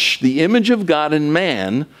image, the image of God in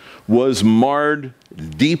man, was marred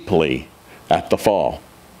deeply at the fall.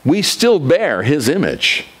 We still bear his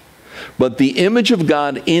image, but the image of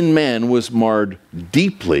God in man was marred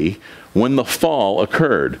deeply when the fall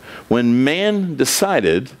occurred. When man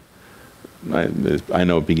decided, I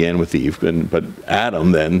know it began with Eve, but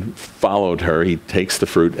Adam then followed her. He takes the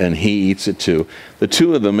fruit and he eats it too. The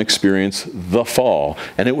two of them experience the fall,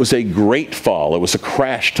 and it was a great fall. It was a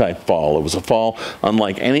crash type fall. It was a fall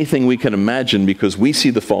unlike anything we can imagine, because we see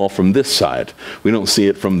the fall from this side. We don't see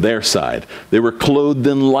it from their side. They were clothed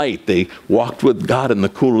in light. They walked with God in the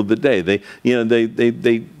cool of the day. They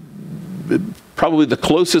probably the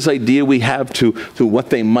closest idea we have to what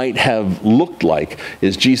they might have looked like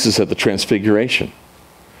is Jesus at the Transfiguration.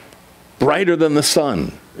 Brighter than the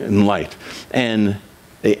sun in light. And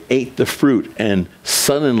They ate the fruit, and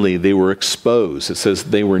suddenly they were exposed. It says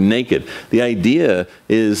they were naked. The idea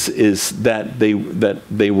is that they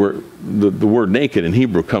were, the word naked in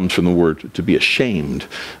Hebrew comes from the word to be ashamed.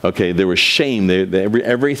 Okay, they were shame.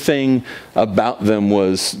 Everything about them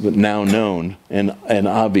was now known and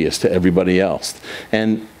obvious to everybody else.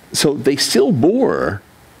 And so they still bore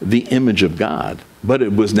the image of God, but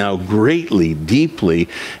it was now greatly, deeply,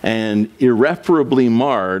 and irreparably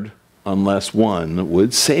marred unless one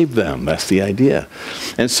would save them. That's the idea.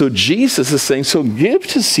 And so Jesus is saying, so give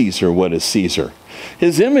to Caesar what is Caesar.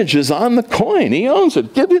 His image is on the coin. He owns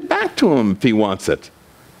it. Give it back to him if he wants it.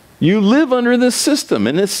 You live under this system,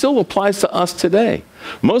 and it still applies to us today.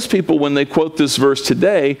 Most people, when they quote this verse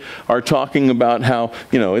today, are talking about how,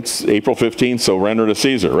 it's April 15th, so render to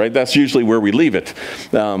Caesar, right? That's usually where we leave it.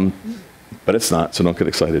 But it's not, so don't get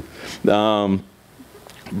excited.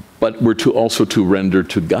 But we're also to render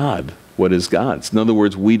to God what is God's. In other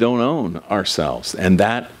words, we don't own ourselves. And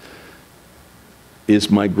that is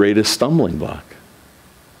my greatest stumbling block.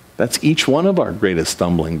 That's each one of our greatest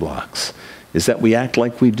stumbling blocks, is that we act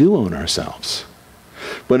like we do own ourselves.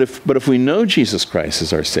 But if we know Jesus Christ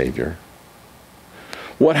as our Savior,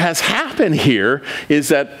 what has happened here is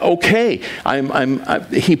that, okay,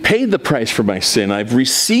 he paid the price for my sin. I've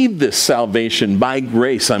received this salvation by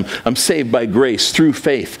grace. I'm saved by grace through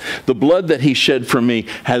faith. The blood that he shed for me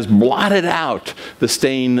has blotted out the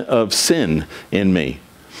stain of sin in me.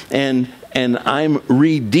 And I'm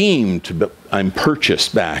redeemed, I'm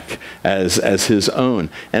purchased back as his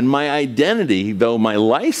own. And my identity, though my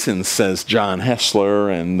license says John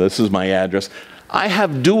Hessler and this is my address, I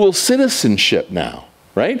have dual citizenship now.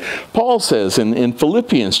 Right? Paul says in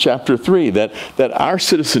Philippians chapter 3 that our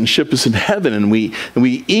citizenship is in heaven, and we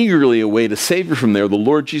eagerly await a Savior from there, the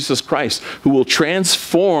Lord Jesus Christ, who will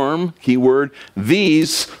transform, keyword,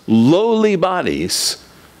 these lowly bodies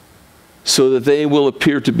so that they will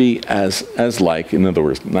appear to be as like, in other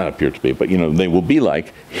words, not appear to be, but they will be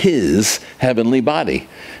like his heavenly body.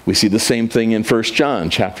 We see the same thing in 1 John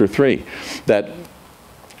chapter 3, that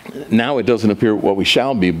now it doesn't appear what we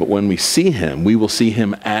shall be, but when we see him, we will see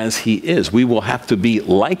him as he is. We will have to be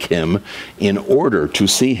like him in order to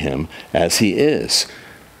see him as he is.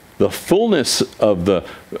 The fullness of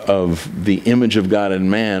the image of God in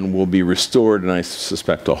man will be restored, and I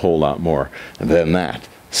suspect a whole lot more than that.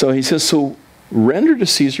 So he says, so render to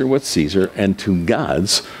Caesar what's Caesar, and to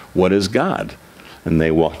God's what is God. And they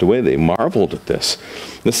walked away. They marveled at this.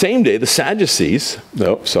 The same day, the Sadducees,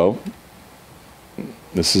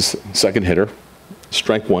 this is second hitter.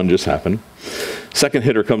 Strike one just happened. Second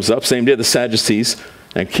hitter comes up. Same day, the Sadducees.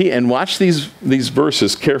 And watch these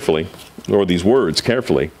verses carefully, or these words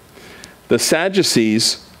carefully. The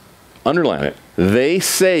Sadducees, underline it, they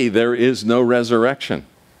say there is no resurrection.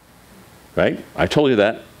 Right? I told you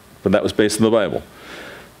that, but that was based on the Bible.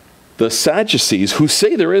 The Sadducees, who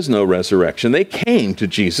say there is no resurrection, they came to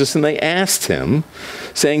Jesus and they asked him,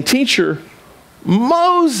 saying, Teacher,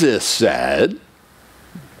 Moses said...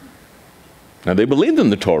 Now, they believed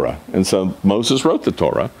in the Torah, and so Moses wrote the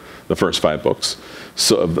Torah, the first 5 books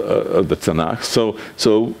of the Tanakh.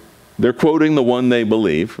 So they're quoting the one they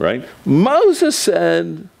believe, right? Moses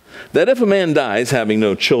said that if a man dies having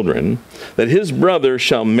no children, that his brother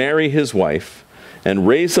shall marry his wife and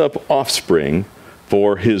raise up offspring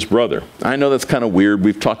for his brother. I know that's kind of weird.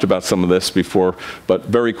 We've talked about some of this before, but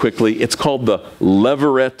very quickly, it's called the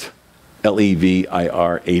Levirate,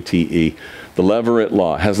 Levirate. The Levirate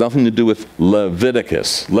law has nothing to do with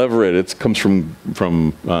Leviticus. Levirate, it comes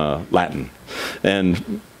from Latin.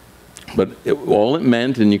 But all it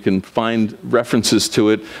meant, and you can find references to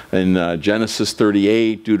it in Genesis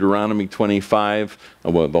 38, Deuteronomy 25,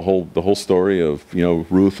 the whole story of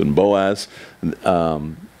Ruth and Boaz,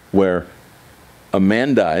 where a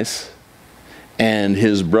man dies, and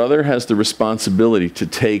his brother has the responsibility to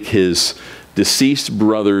take his deceased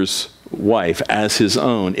brother's wife as his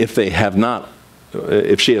own if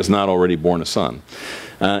she has not already borne a son,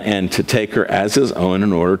 and to take her as his own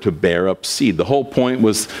in order to bear up seed. The whole point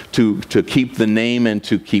was to keep the name and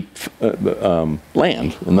to keep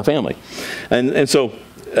land in the family. And so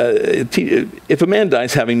if a man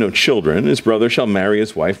dies having no children, his brother shall marry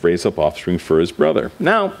his wife, raise up offspring for his brother.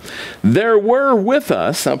 Now, there were with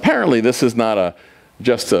us, now apparently this is not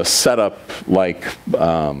just a setup like,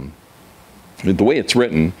 the way it's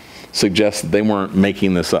written suggests that they weren't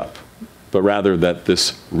making this up, but rather that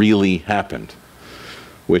this really happened,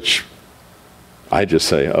 which I just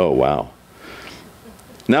say, oh, wow.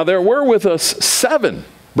 Now, there were with us 7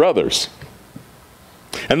 brothers,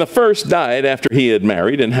 and the first died after he had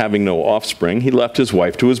married, and having no offspring, he left his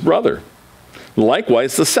wife to his brother.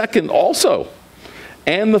 Likewise, the second also.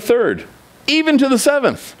 and the third, even to the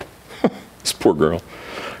seventh. This poor girl.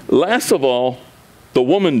 Last of all, the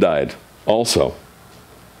woman died also.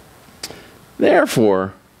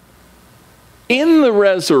 Therefore, in the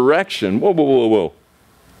resurrection, whoa.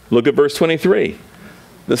 Look at verse 23.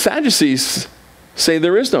 The Sadducees say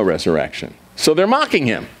there is no resurrection. So they're mocking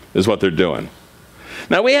him, is what they're doing.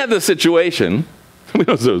 Now, we have this situation. We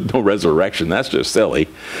know there's no resurrection. That's just silly.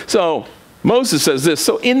 So Moses says this.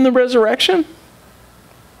 So in the resurrection,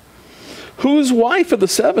 whose wife of the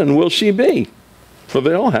seven will she be? For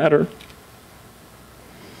they all had her.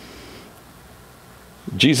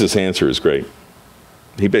 Jesus' answer is great.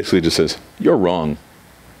 He basically just says, you're wrong.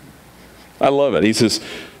 I love it. He says,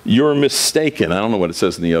 you're mistaken. I don't know what it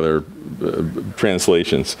says in the other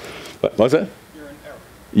translations. What's that? You're in error.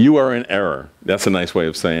 You are in error. That's a nice way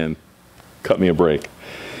of saying, cut me a break.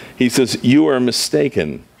 He says, you are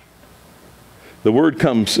mistaken. The word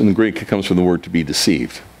comes, in Greek, it comes from the word to be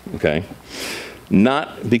deceived. Okay?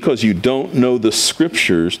 Not because you don't know the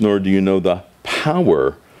scriptures, nor do you know the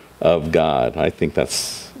power of God. I think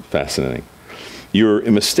that's fascinating. You're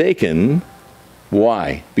mistaken.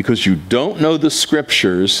 Why? Because you don't know the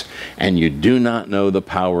scriptures and you do not know the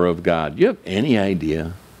power of God. Do you have any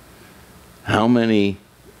idea how many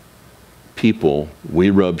people we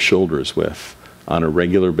rub shoulders with on a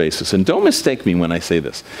regular basis? And don't mistake me when I say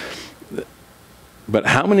this. But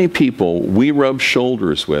how many people we rub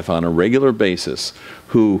shoulders with on a regular basis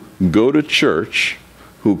who go to church,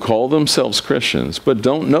 who call themselves Christians, but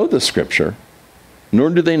don't know the scripture, nor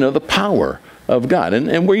do they know the power of God.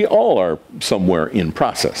 And we all are somewhere in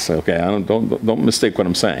process, okay? Don't mistake what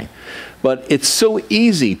I'm saying. But it's so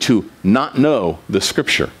easy to not know the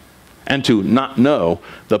scripture and to not know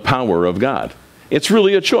the power of God. It's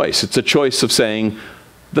really a choice. It's a choice of saying,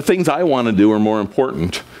 the things I want to do are more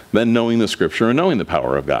important than knowing the scripture and knowing the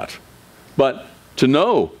power of God. But to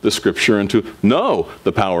know the scripture and to know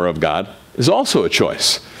the power of God is also a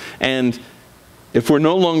choice. And if we're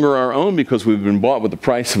no longer our own because we've been bought with the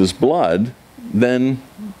price of his blood, then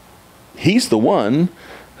he's the one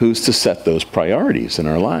who's to set those priorities in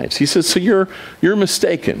our lives. He says, so you're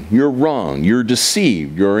mistaken, you're wrong, you're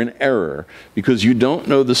deceived, you're in error because you don't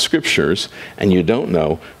know the scriptures and you don't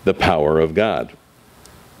know the power of God.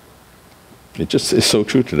 It just is so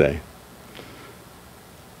true today.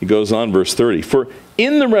 He goes on, verse 30. For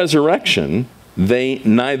in the resurrection, they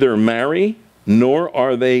neither marry nor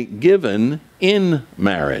are they given in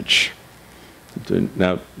marriage.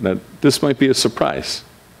 Now, this might be a surprise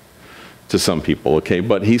to some people, okay?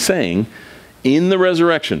 But he's saying, in the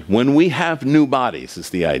resurrection, when we have new bodies, is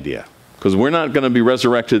the idea. Because we're not going to be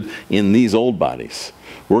resurrected in these old bodies.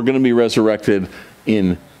 We're going to be resurrected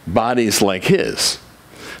in bodies like his.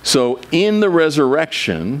 So in the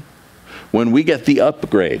resurrection, when we get the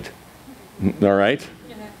upgrade, all right?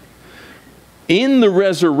 In the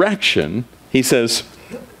resurrection, he says,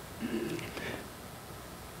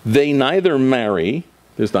 they neither marry,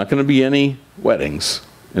 there's not going to be any weddings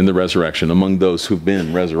in the resurrection among those who've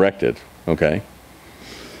been resurrected, okay?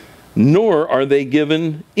 Nor are they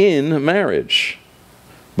given in marriage,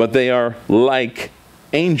 but they are like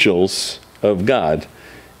angels of God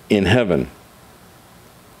in heaven.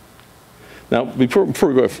 Now, before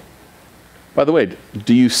we go, by the way,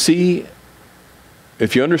 do you see,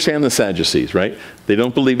 if you understand the Sadducees, right? They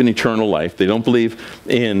don't believe in eternal life. They don't believe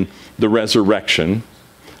in the resurrection.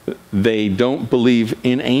 They don't believe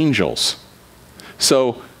in angels.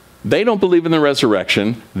 So they don't believe in the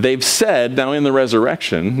resurrection. They've said, now in the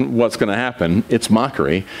resurrection, what's going to happen? It's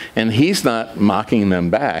mockery. And he's not mocking them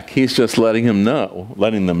back. He's just letting them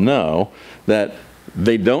know that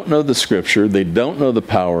they don't know the scripture, they don't know the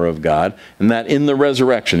power of God, and that in the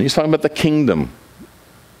resurrection, he's talking about the kingdom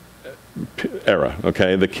era,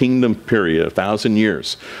 okay, the kingdom period, 1,000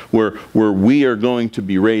 years, where we are going to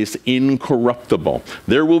be raised incorruptible.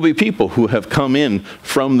 There will be people who have come in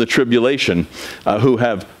from the tribulation who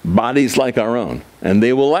have bodies like our own, and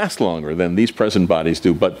they will last longer than these present bodies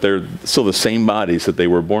do, but they're still the same bodies that they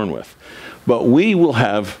were born with. But we will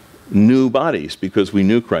have new bodies because we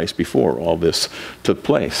knew Christ before all this took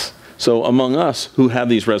place. So among us who have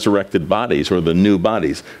these resurrected bodies, or the new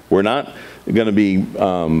bodies, we're not going to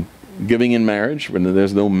be giving in marriage.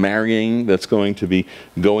 There's no marrying that's going to be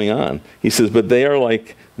going on. He says, but they are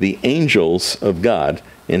like the angels of God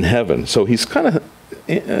in heaven. So he's kind of,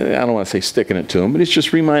 I don't want to say sticking it to them, but he's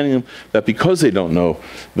just reminding them that because they don't know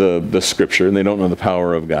the scripture and they don't know the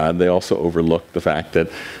power of God, they also overlook the fact that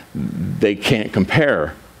they can't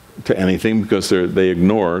compare to anything because they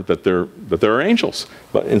ignore that there are angels.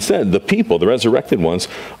 But instead, the people, the resurrected ones,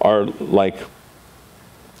 are like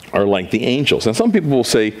the angels. And some people will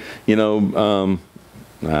say, you know,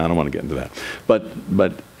 I don't want to get into that.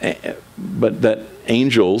 But that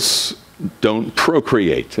angels don't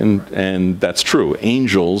procreate, and that's true.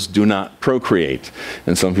 Angels do not procreate.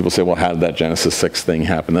 And some people say, well, how did that Genesis 6 thing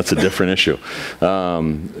happen? That's a different issue.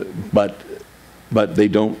 But they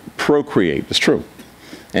don't procreate. It's true.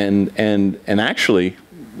 And actually,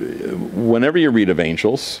 whenever you read of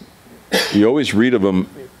angels, you always read of them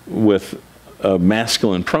with a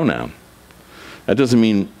masculine pronoun. That doesn't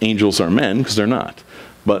mean angels are men, because they're not.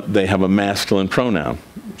 But they have a masculine pronoun.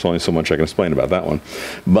 There's only so much I can explain about that one.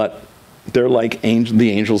 But they're like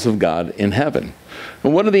the angels of God in heaven.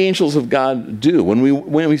 And what do the angels of God do? When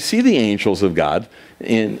we see the angels of God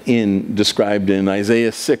described in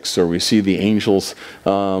Isaiah 6, or we see the angels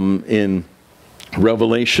in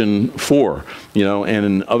Revelation 4, and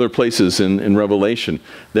in other places in Revelation,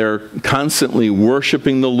 they're constantly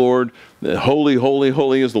worshiping the Lord. Holy, holy,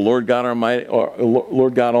 holy is the Lord God Almighty.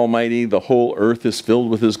 Lord God Almighty. The whole earth is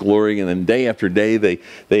filled with His glory. And then day after day,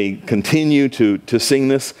 they continue to sing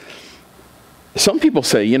this. Some people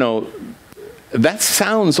say, that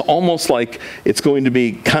sounds almost like it's going to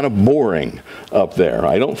be kind of boring up there.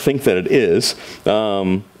 I don't think that it is. Let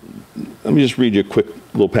me just read you a quick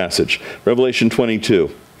little passage. Revelation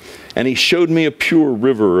 22. And He showed me a pure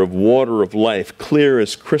river of water of life, clear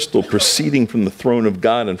as crystal, proceeding from the throne of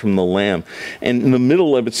God and from the Lamb. And in the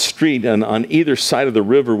middle of its street, and on either side of the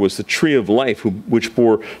river, was the tree of life, which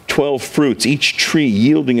bore 12 fruits, each tree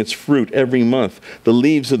yielding its fruit every month. The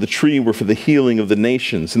leaves of the tree were for the healing of the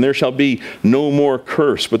nations. And there shall be no more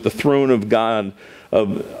curse, but the throne of God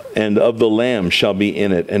and of the Lamb shall be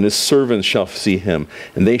in it, and His servants shall see Him,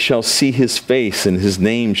 and they shall see His face, and His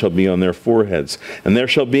name shall be on their foreheads. And there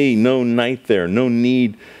shall be no night there, no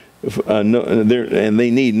need, and they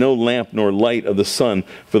need no lamp nor light of the sun,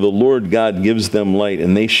 for the Lord God gives them light,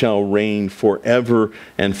 and they shall reign forever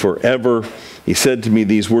and forever. He said to me,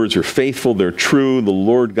 these words are faithful, they're true. The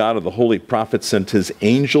Lord God of the holy prophets sent His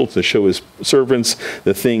angel to show His servants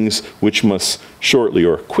the things which must shortly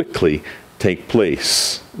or quickly take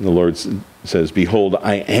place. And the Lord says, behold,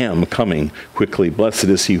 I am coming quickly. Blessed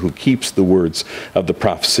is he who keeps the words of the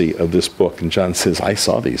prophecy of this book. And John says, I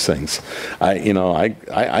saw these things.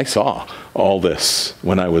 I saw all this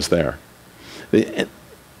when I was there.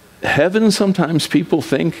 Heaven, sometimes people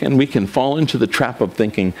think, and we can fall into the trap of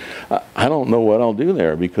thinking, I don't know what I'll do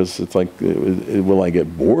there, because it's like, will I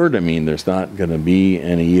get bored? I mean, there's not going to be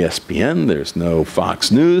any ESPN. There's no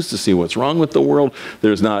Fox News to see what's wrong with the world.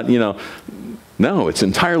 There's not, no, it's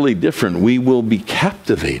entirely different. We will be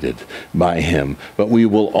captivated by Him, but we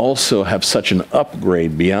will also have such an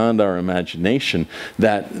upgrade beyond our imagination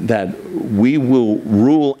that we will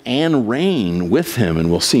rule and reign with Him, and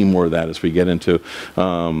we'll see more of that as we get into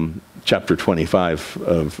chapter 25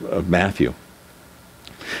 of Matthew.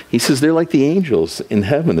 He says they're like the angels in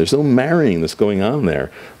heaven. There's no marrying that's going on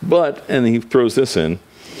there. But, and he throws this in,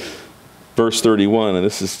 verse 31, and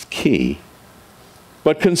this is key.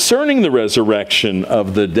 But concerning the resurrection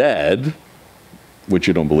of the dead, which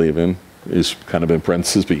you don't believe in, is kind of in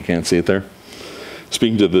parentheses, but you can't see it there.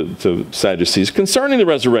 Speaking to Sadducees, concerning the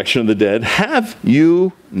resurrection of the dead, have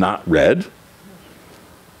you not read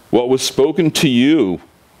what was spoken to you,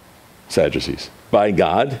 Sadducees, by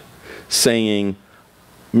God, saying,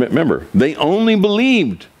 remember, they only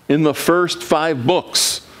believed in the first 5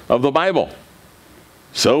 books of the Bible.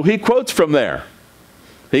 So he quotes from there.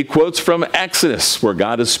 He quotes from Exodus, where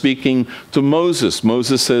God is speaking to Moses.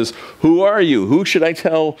 Moses says, who are you? Who should I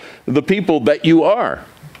tell the people that you are?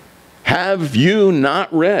 Have you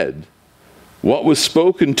not read what was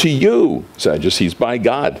spoken to you, Sadducees, by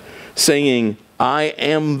God, saying, I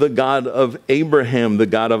am the God of Abraham, the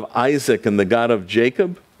God of Isaac, and the God of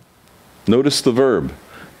Jacob? Notice the verb,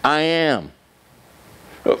 I am.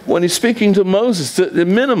 When he's speaking to Moses, the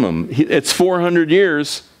minimum, it's 400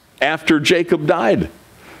 years after Jacob died.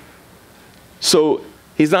 So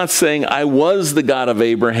he's not saying, I was the God of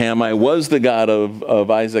Abraham, I was the God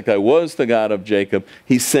of Isaac, I was the God of Jacob.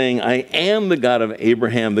 He's saying, I am the God of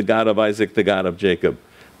Abraham, the God of Isaac, the God of Jacob.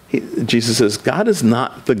 Jesus says, God is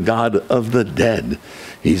not the God of the dead.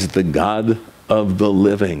 He's the God of the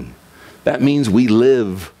living. That means we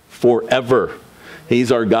live forever.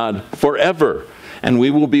 He's our God forever. And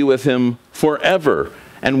we will be with Him forever.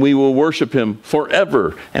 And we will worship Him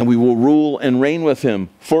forever. And we will rule and reign with Him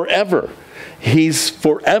forever. He's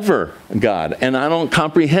forever God. And I don't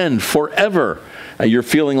comprehend forever. You're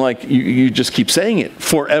feeling like you just keep saying it,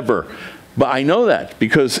 forever. But I know that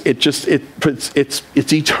because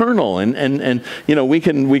it's eternal. And we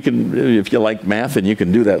can, if you like math, and you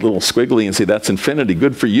can do that little squiggly and say that's infinity,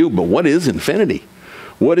 good for you. But what is infinity?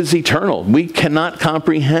 What is eternal? We cannot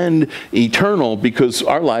comprehend eternal because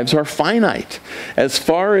our lives are finite. As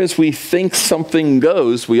far as we think something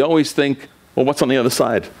goes, we always think, well, what's on the other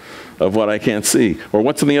side of what I can't see? Or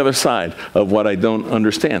what's on the other side of what I don't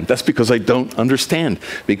understand? That's because I don't understand.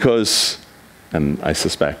 Because, and I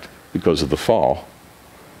suspect, because of the fall,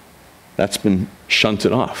 that's been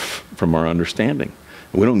shunted off from our understanding.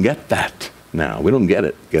 We don't get that now. We don't get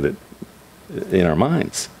it in our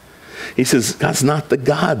minds. He says, God's not the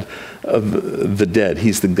God of the dead.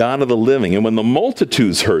 He's the God of the living. And when the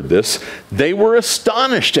multitudes heard this, they were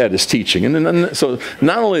astonished at his teaching. And so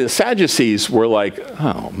not only the Sadducees were like,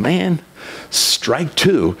 oh man, strike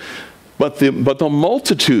two, but the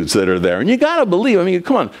multitudes that are there. And you got to believe, I mean,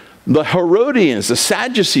 come on, the Herodians, the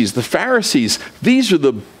Sadducees, the Pharisees, these are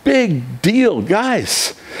the big deal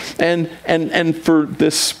guys. And for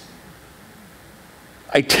this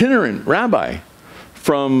itinerant rabbi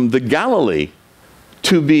from the Galilee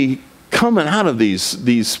to be coming out of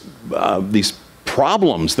these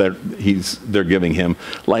problems that they're giving him,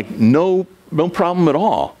 like no problem at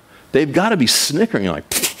all. They've got to be snickering like,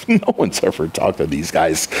 no one's ever talked to these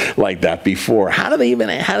guys like that before. How does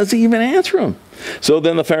he even answer them? So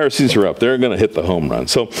then the Pharisees are up. They're going to hit the home run.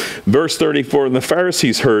 So verse 34, and the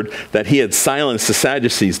Pharisees heard that he had silenced the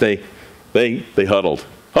Sadducees. They huddled.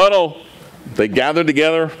 Huddle. They gathered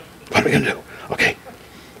together. What are we going to do? Okay.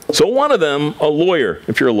 So one of them, a lawyer,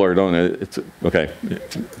 if you're a lawyer, don't it's okay.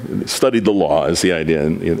 Studied the law is the idea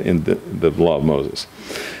in the law of Moses.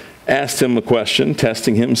 Asked him a question,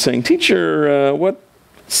 testing him, saying, "Teacher,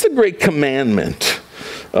 what's the great commandment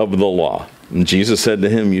of the law?" And Jesus said to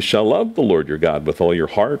him, "You shall love the Lord your God with all your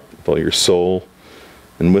heart, with all your soul,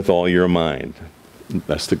 and with all your mind."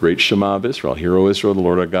 That's the great Shema of Israel. Hear, O Israel, the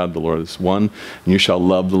Lord our God, the Lord is one. And you shall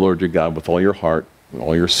love the Lord your God with all your heart, with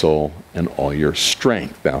all your soul, and all your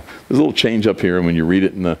strength. Now, there's a little change up here. And when you read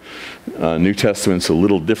it in the New Testament, it's a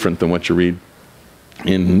little different than what you read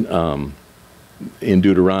in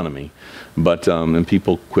Deuteronomy. But and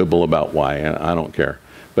people quibble about why. I don't care.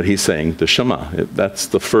 But he's saying the Shema. That's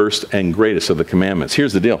the first and greatest of the commandments.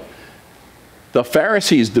 Here's the deal. The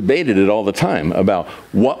Pharisees debated it all the time about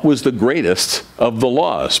what was the greatest of the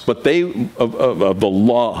laws. But of the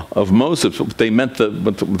law of Moses, they meant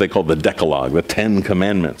what they call the Decalogue, the 10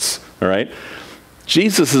 Commandments. All right?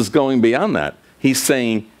 Jesus is going beyond that. He's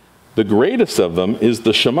saying the greatest of them is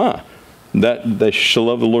the Shema. That they shall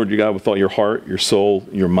love the Lord your God with all your heart, your soul,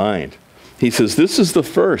 your mind. He says this is the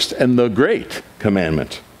first and the great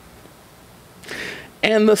commandment.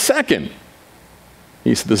 And the second,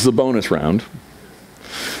 he said, this is a bonus round.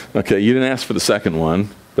 Okay, you didn't ask for the second one,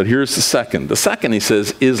 but here's the second. The second, he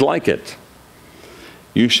says, is like it.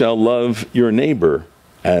 You shall love your neighbor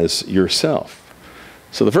as yourself.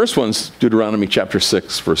 So the first one's Deuteronomy chapter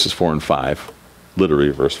 6, verses 4 and 5. Literally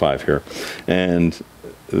verse 5 here. And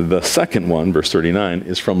the second one, verse 39,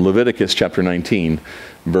 is from Leviticus chapter 19,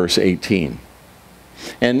 verse 18.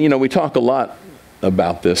 And, you know, we talk a lot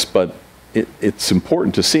about this, but it's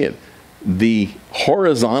important to see it. The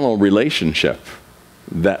horizontal relationship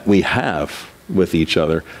that we have with each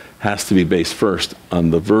other has to be based first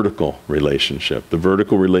on the vertical relationship. The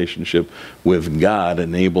vertical relationship with God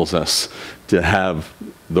enables us to have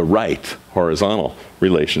the right horizontal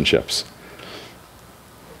relationships.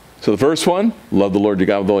 So the first one, love the Lord your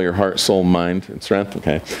God with all your heart, soul, mind, and strength.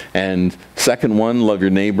 Okay. And second one, love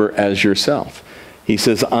your neighbor as yourself. He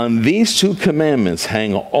says, on these two commandments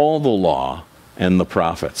hang all the law and the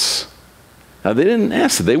prophets. Now, they didn't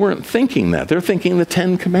ask it. They weren't thinking that. They're thinking the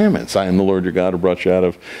 10 commandments. I am the Lord your God who brought you out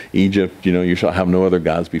of Egypt. You know, you shall have no other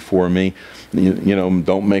gods before me. You know,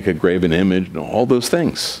 don't make a graven image. You know, all those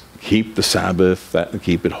things. Keep the Sabbath,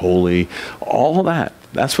 keep it holy. All that.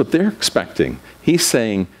 That's what they're expecting. He's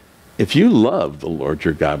saying, if you love the Lord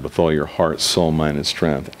your God with all your heart, soul, mind, and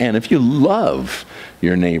strength, and if you love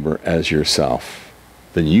your neighbor as yourself,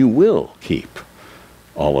 then you will keep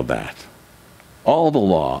all of that. All the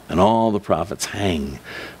law and all the prophets hang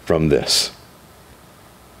from this.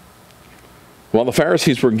 While the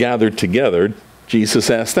Pharisees were gathered together, Jesus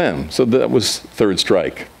asked them. So that was third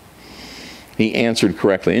strike. He answered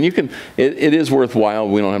correctly. And you can, it is worthwhile,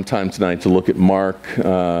 we don't have time tonight, to look at Mark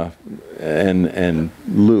and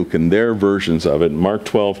Luke and their versions of it. Mark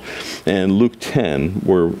 12 and Luke 10,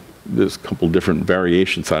 where there's a couple different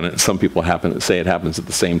variations on it. Some people say it happens at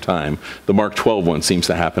the same time. The Mark 12 one seems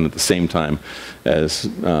to happen at the same time as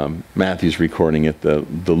Matthew's recording it. The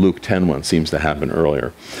Luke 10 one seems to happen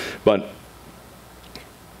earlier.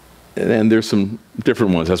 And there's some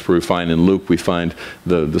different ones. That's where we find in Luke, we find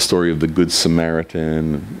the story of the Good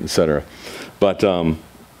Samaritan, etc. But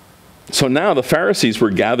So now the Pharisees were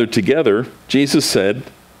gathered together. Jesus said,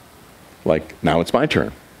 now it's my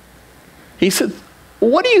turn. He said,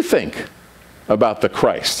 what do you think about the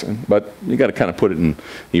Christ? But you got to kind of put it in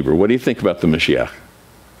Hebrew. What do you think about the Mashiach?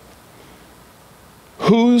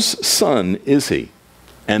 Whose son is he?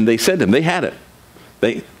 And they said to him, they had it.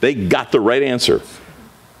 They got the right answer.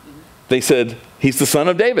 They said, he's the son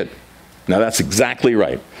of David. Now that's exactly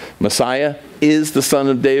right. Messiah is the son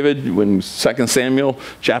of David. When 2 Samuel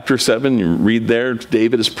chapter 7, you read there,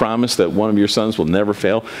 David has promised that one of your sons will never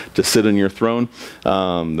fail to sit on your throne.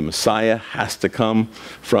 The Messiah has to come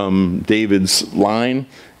from David's line,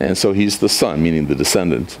 and so he's the son, meaning the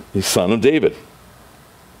descendant, the son of David.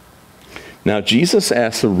 Now, Jesus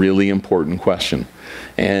asks a really important question.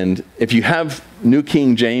 And if you have New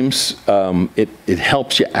King James, it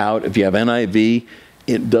helps you out. If you have NIV,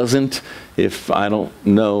 it doesn't. If I don't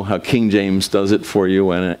know how King James does it for you,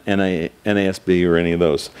 NASB or any of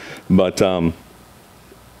those. But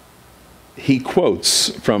he quotes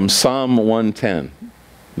from Psalm 110,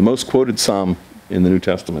 the most quoted psalm in the New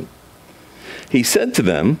Testament. He said to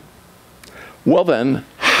them, well then,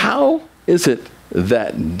 how is it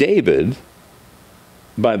that David,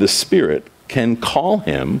 by the Spirit, can call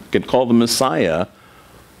the Messiah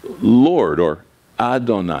Lord, or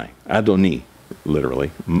Adoni,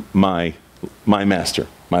 literally, my master,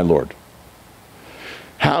 my Lord?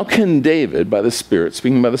 How can David, by the Spirit,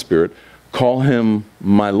 speaking by the Spirit, call him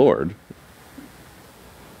my Lord,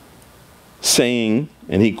 saying,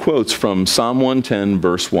 and he quotes from Psalm 110,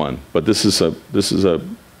 verse 1, but this is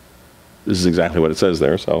exactly what it says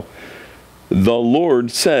there. So, the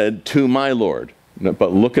Lord said to my Lord.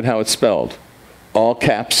 But look at how it's spelled. All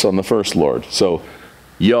caps on the first Lord. So,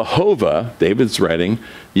 Yehovah, David's writing,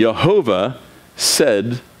 Yehovah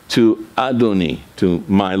said to Adoni, to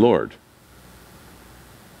my Lord,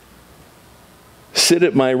 sit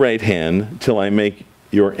at my right hand till I make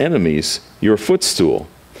your enemies your footstool.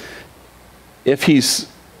 If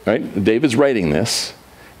he's, right, David's writing this,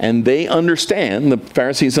 and they understand, the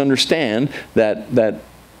Pharisees understand that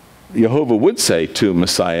Yehovah would say to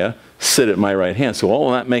Messiah, sit at my right hand. So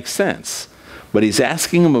all of that makes sense. But he's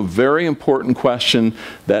asking them a very important question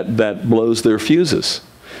that blows their fuses.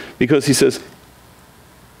 Because he says,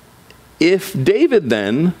 if David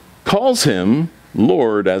then calls him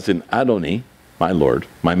Lord, as in Adoni, my Lord,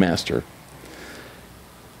 my master,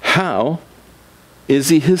 how is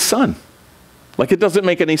he his son? Like, it doesn't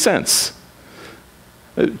make any sense.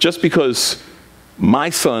 Just because my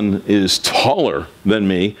son is taller than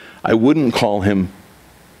me, I wouldn't call him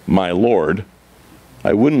my Lord.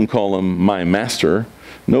 I wouldn't call him my master.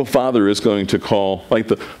 No father is going to call, like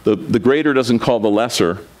the greater doesn't call the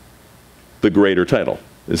lesser the greater title,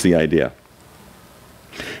 is the idea.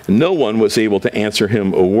 No one was able to answer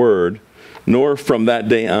him a word, nor from that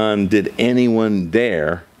day on did anyone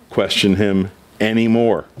dare question him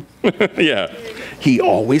anymore. Yeah, he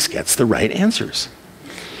always gets the right answers.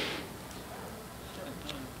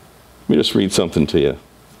 Let me just read something to you.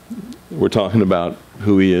 We're talking about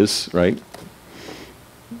who he is, right?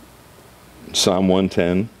 Psalm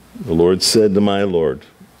 110, the Lord said to my Lord,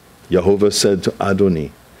 Yehovah said to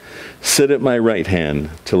Adoni, sit at my right hand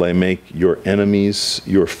till I make your enemies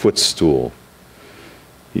your footstool.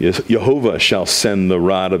 Yehovah shall send the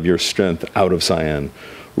rod of your strength out of Zion,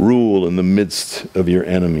 rule in the midst of your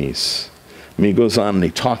enemies. I mean, he goes on and he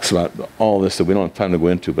talks about all this that we don't have time to go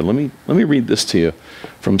into, but let me read this to you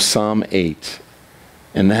from Psalm 8,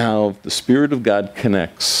 and how the Spirit of God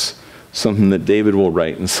connects something that David will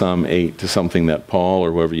write in Psalm 8 to something that Paul,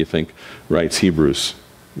 or whoever you think writes Hebrews,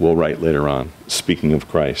 will write later on, speaking of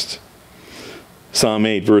Christ. Psalm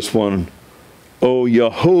 8, verse 1, O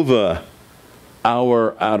Yehovah,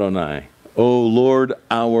 our Adonai, O Lord,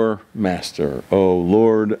 our Master, O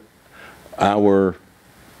Lord, O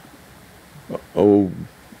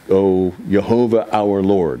Yehovah, our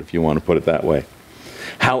Lord, if you want to put it that way.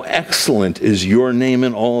 How excellent is your name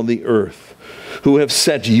in all the earth, who have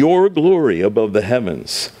set your glory above the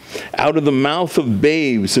heavens. Out of the mouth of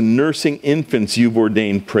babes and nursing infants you've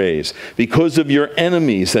ordained praise, because of your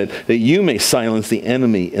enemies, that you may silence the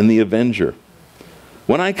enemy and the avenger.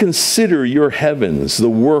 When I consider your heavens, the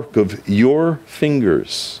work of your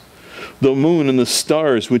fingers, the moon and the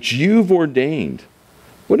stars which you've ordained,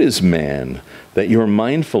 what is man that you're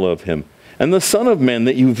mindful of him, and the Son of Man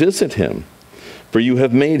that you visit him? For you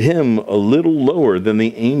have made him a little lower than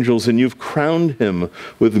the angels, and you've crowned him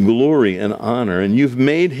with glory and honor, and you've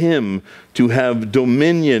made him to have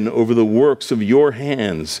dominion over the works of your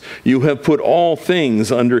hands. You have put all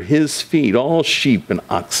things under his feet, all sheep and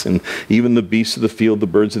oxen, even the beasts of the field, the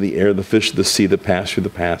birds of the air, the fish of the sea, that pass through the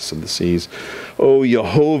paths of the seas. O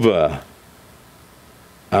Jehovah,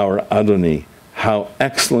 our Adonai, how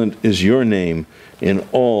excellent is your name in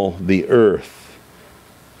all the earth.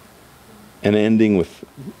 And ending with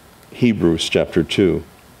Hebrews chapter 2.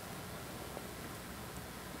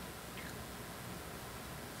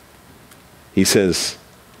 He says,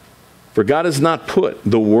 for God has not put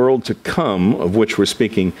the world to come, of which we're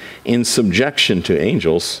speaking, in subjection to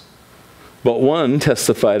angels, but one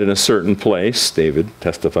testified in a certain place, David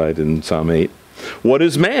testified in Psalm 8, what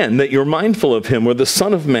is man that you're mindful of him, or the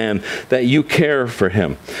son of man that you care for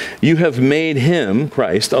him? You have made him,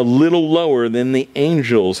 Christ, a little lower than the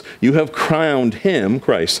angels. You have crowned him,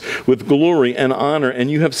 Christ, with glory and honor, and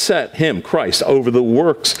you have set him, Christ, over the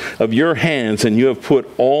works of your hands, and you have put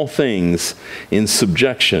all things in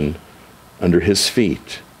subjection under his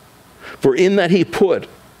feet. For in that he put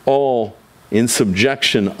all in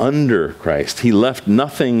subjection under Christ, he left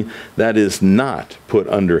nothing that is not put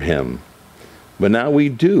under him. But now we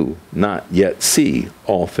do not yet see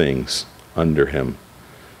all things under him.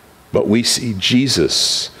 But we see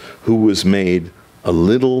Jesus, who was made a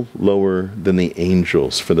little lower than the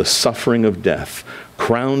angels for the suffering of death,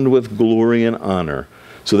 crowned with glory and honor,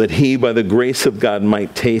 so that he, by the grace of God,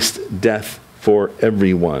 might taste death for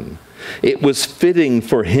everyone. It was fitting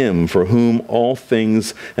for him, for whom all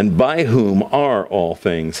things and by whom are all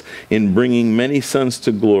things, in bringing many sons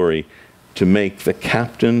to glory, to make the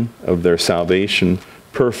captain of their salvation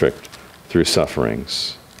perfect through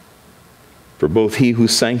sufferings. For both he who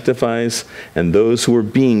sanctifies and those who are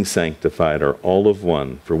being sanctified are all of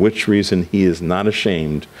one, for which reason he is not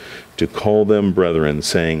ashamed to call them brethren,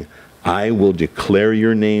 saying, I will declare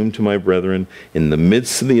your name to my brethren. In the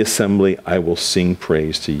midst of the assembly, I will sing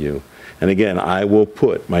praise to you. And again, I will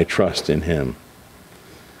put my trust in him.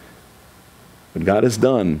 What God has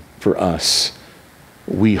done for us,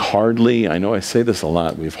 we hardly, I know I say this a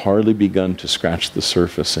lot, we've hardly begun to scratch the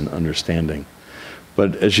surface in understanding.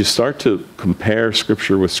 But as you start to compare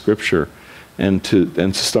Scripture with Scripture and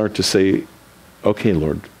to start to say, okay,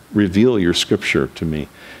 Lord, reveal your Scripture to me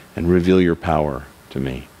and reveal your power to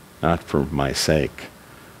me, not for my sake,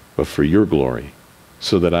 but for your glory,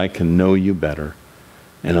 so that I can know you better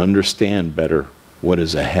and understand better what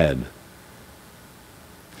is ahead.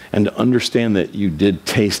 And to understand that you did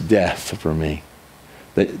taste death for me.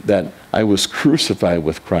 That I was crucified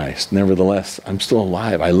with Christ. Nevertheless, I'm still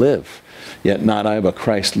alive. I live. Yet not I, but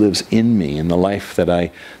Christ lives in me. In the life that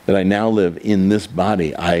I now live in this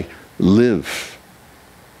body, I live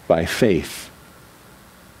by faith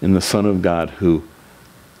in the Son of God who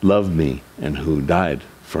loved me and who died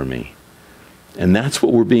for me. And that's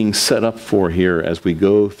what we're being set up for here as we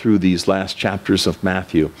go through these last chapters of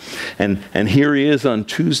Matthew. And here he is on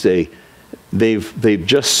Tuesday. They've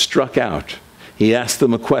just struck out. He asked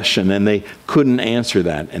them a question, and they couldn't answer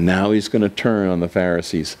that. And now he's going to turn on the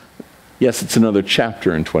Pharisees. Yes, it's another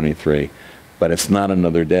chapter in 23, but it's not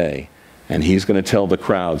another day. And he's going to tell the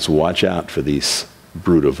crowds, watch out for these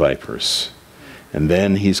brood of vipers. And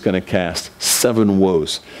then he's going to cast 7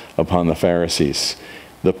 woes upon the Pharisees.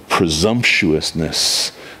 The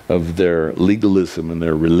presumptuousness of their legalism and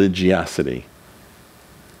their religiosity.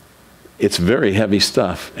 It's very heavy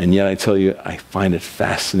stuff, and yet I tell you, I find it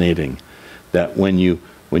fascinating that when you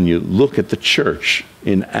look at the church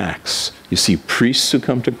in Acts, you see priests who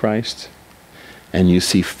come to Christ, and you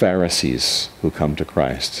see Pharisees who come to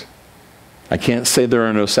Christ. I can't say there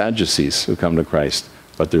are no Sadducees who come to Christ,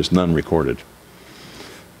 but there's none recorded.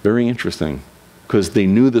 Very interesting, because they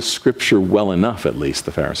knew the Scripture well enough, at least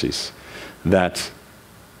the Pharisees, that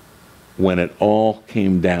when it all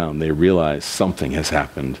came down, they realized something has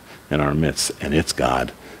happened in our midst, and it's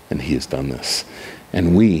God, and he has done this.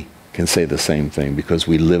 And we can say the same thing, because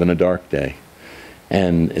we live in a dark day,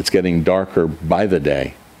 and it's getting darker by the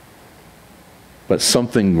day. But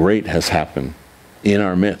something great has happened in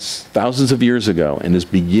our midst thousands of years ago and is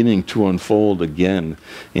beginning to unfold again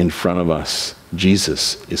in front of us.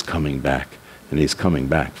 Jesus is coming back, and he's coming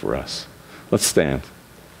back for us. Let's stand.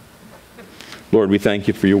 Lord, we thank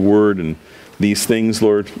you for your word and these things,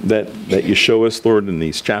 Lord, that you show us, Lord, in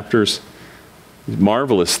these chapters.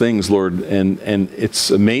 Marvelous things, Lord, and it's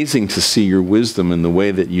amazing to see your wisdom in the way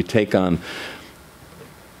that you take on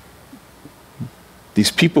these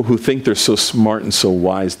people who think they're so smart and so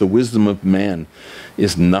wise. The wisdom of man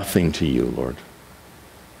is nothing to you, Lord.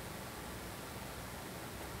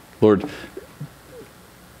 Lord,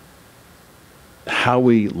 how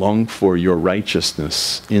we long for your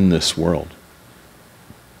righteousness in this world.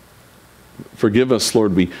 Forgive us,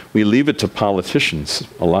 Lord, we leave it to politicians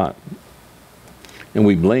a lot, and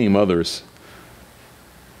we blame others.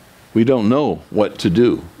 We don't know what to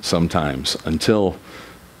do sometimes until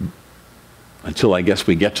I guess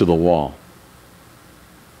we get to the wall.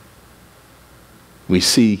 We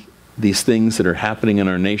see these things that are happening in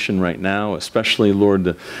our nation right now, especially,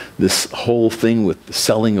 Lord, this whole thing with the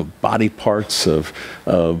selling of body parts of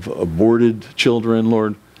aborted children,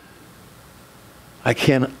 Lord. I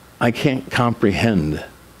can't comprehend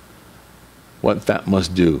what that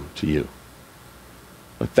must do to you.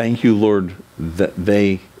 But thank you, Lord, that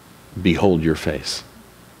they behold your face.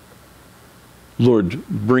 Lord,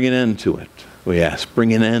 bring an end to it, we ask.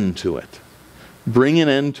 Bring an end to it. Bring an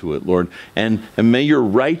end to it, Lord. And may your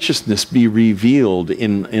righteousness be revealed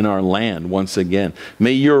in our land once again.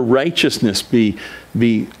 May your righteousness be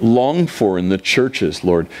longed for in the churches,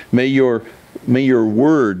 Lord. May your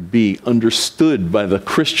word be understood by the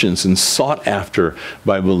Christians and sought after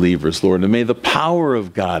by believers, Lord. And may the power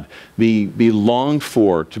of God be longed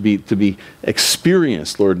for, to be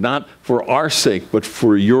experienced, Lord, not for our sake, but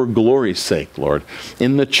for your glory's sake, Lord.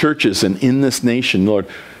 In the churches and in this nation, Lord,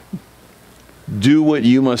 do what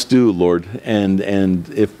you must do, Lord. And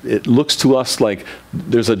if it looks to us like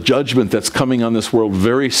there's a judgment that's coming on this world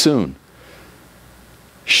very soon,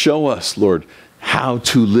 show us, Lord, how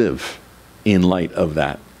to live in light of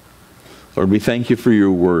that. Lord, we thank you for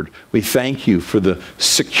your word. We thank you for the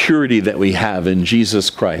security that we have in Jesus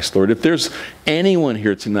Christ, Lord. If there's anyone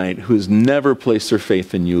here tonight who has never placed their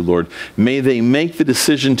faith in you, Lord, may they make the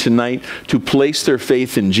decision tonight to place their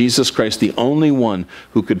faith in Jesus Christ, the only one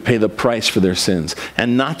who could pay the price for their sins,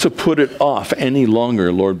 and not to put it off any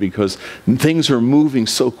longer, Lord, because things are moving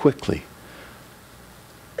so quickly.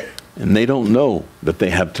 And they don't know that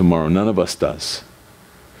they have tomorrow. None of us does.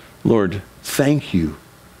 Lord, thank you.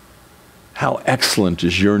 How excellent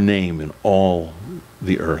is your name in all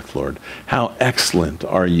the earth, Lord. How excellent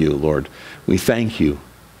are you, Lord. We thank you.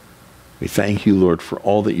 We thank you, Lord, for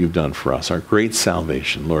all that you've done for us, our great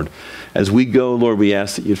salvation, Lord. As we go, Lord, we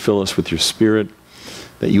ask that you'd fill us with your Spirit,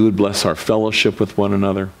 that you would bless our fellowship with one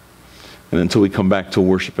another. And until we come back to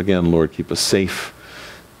worship again, Lord, keep us safe.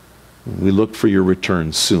 We look for your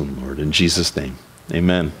return soon, Lord, in Jesus' name.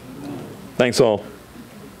 Amen. Thanks all.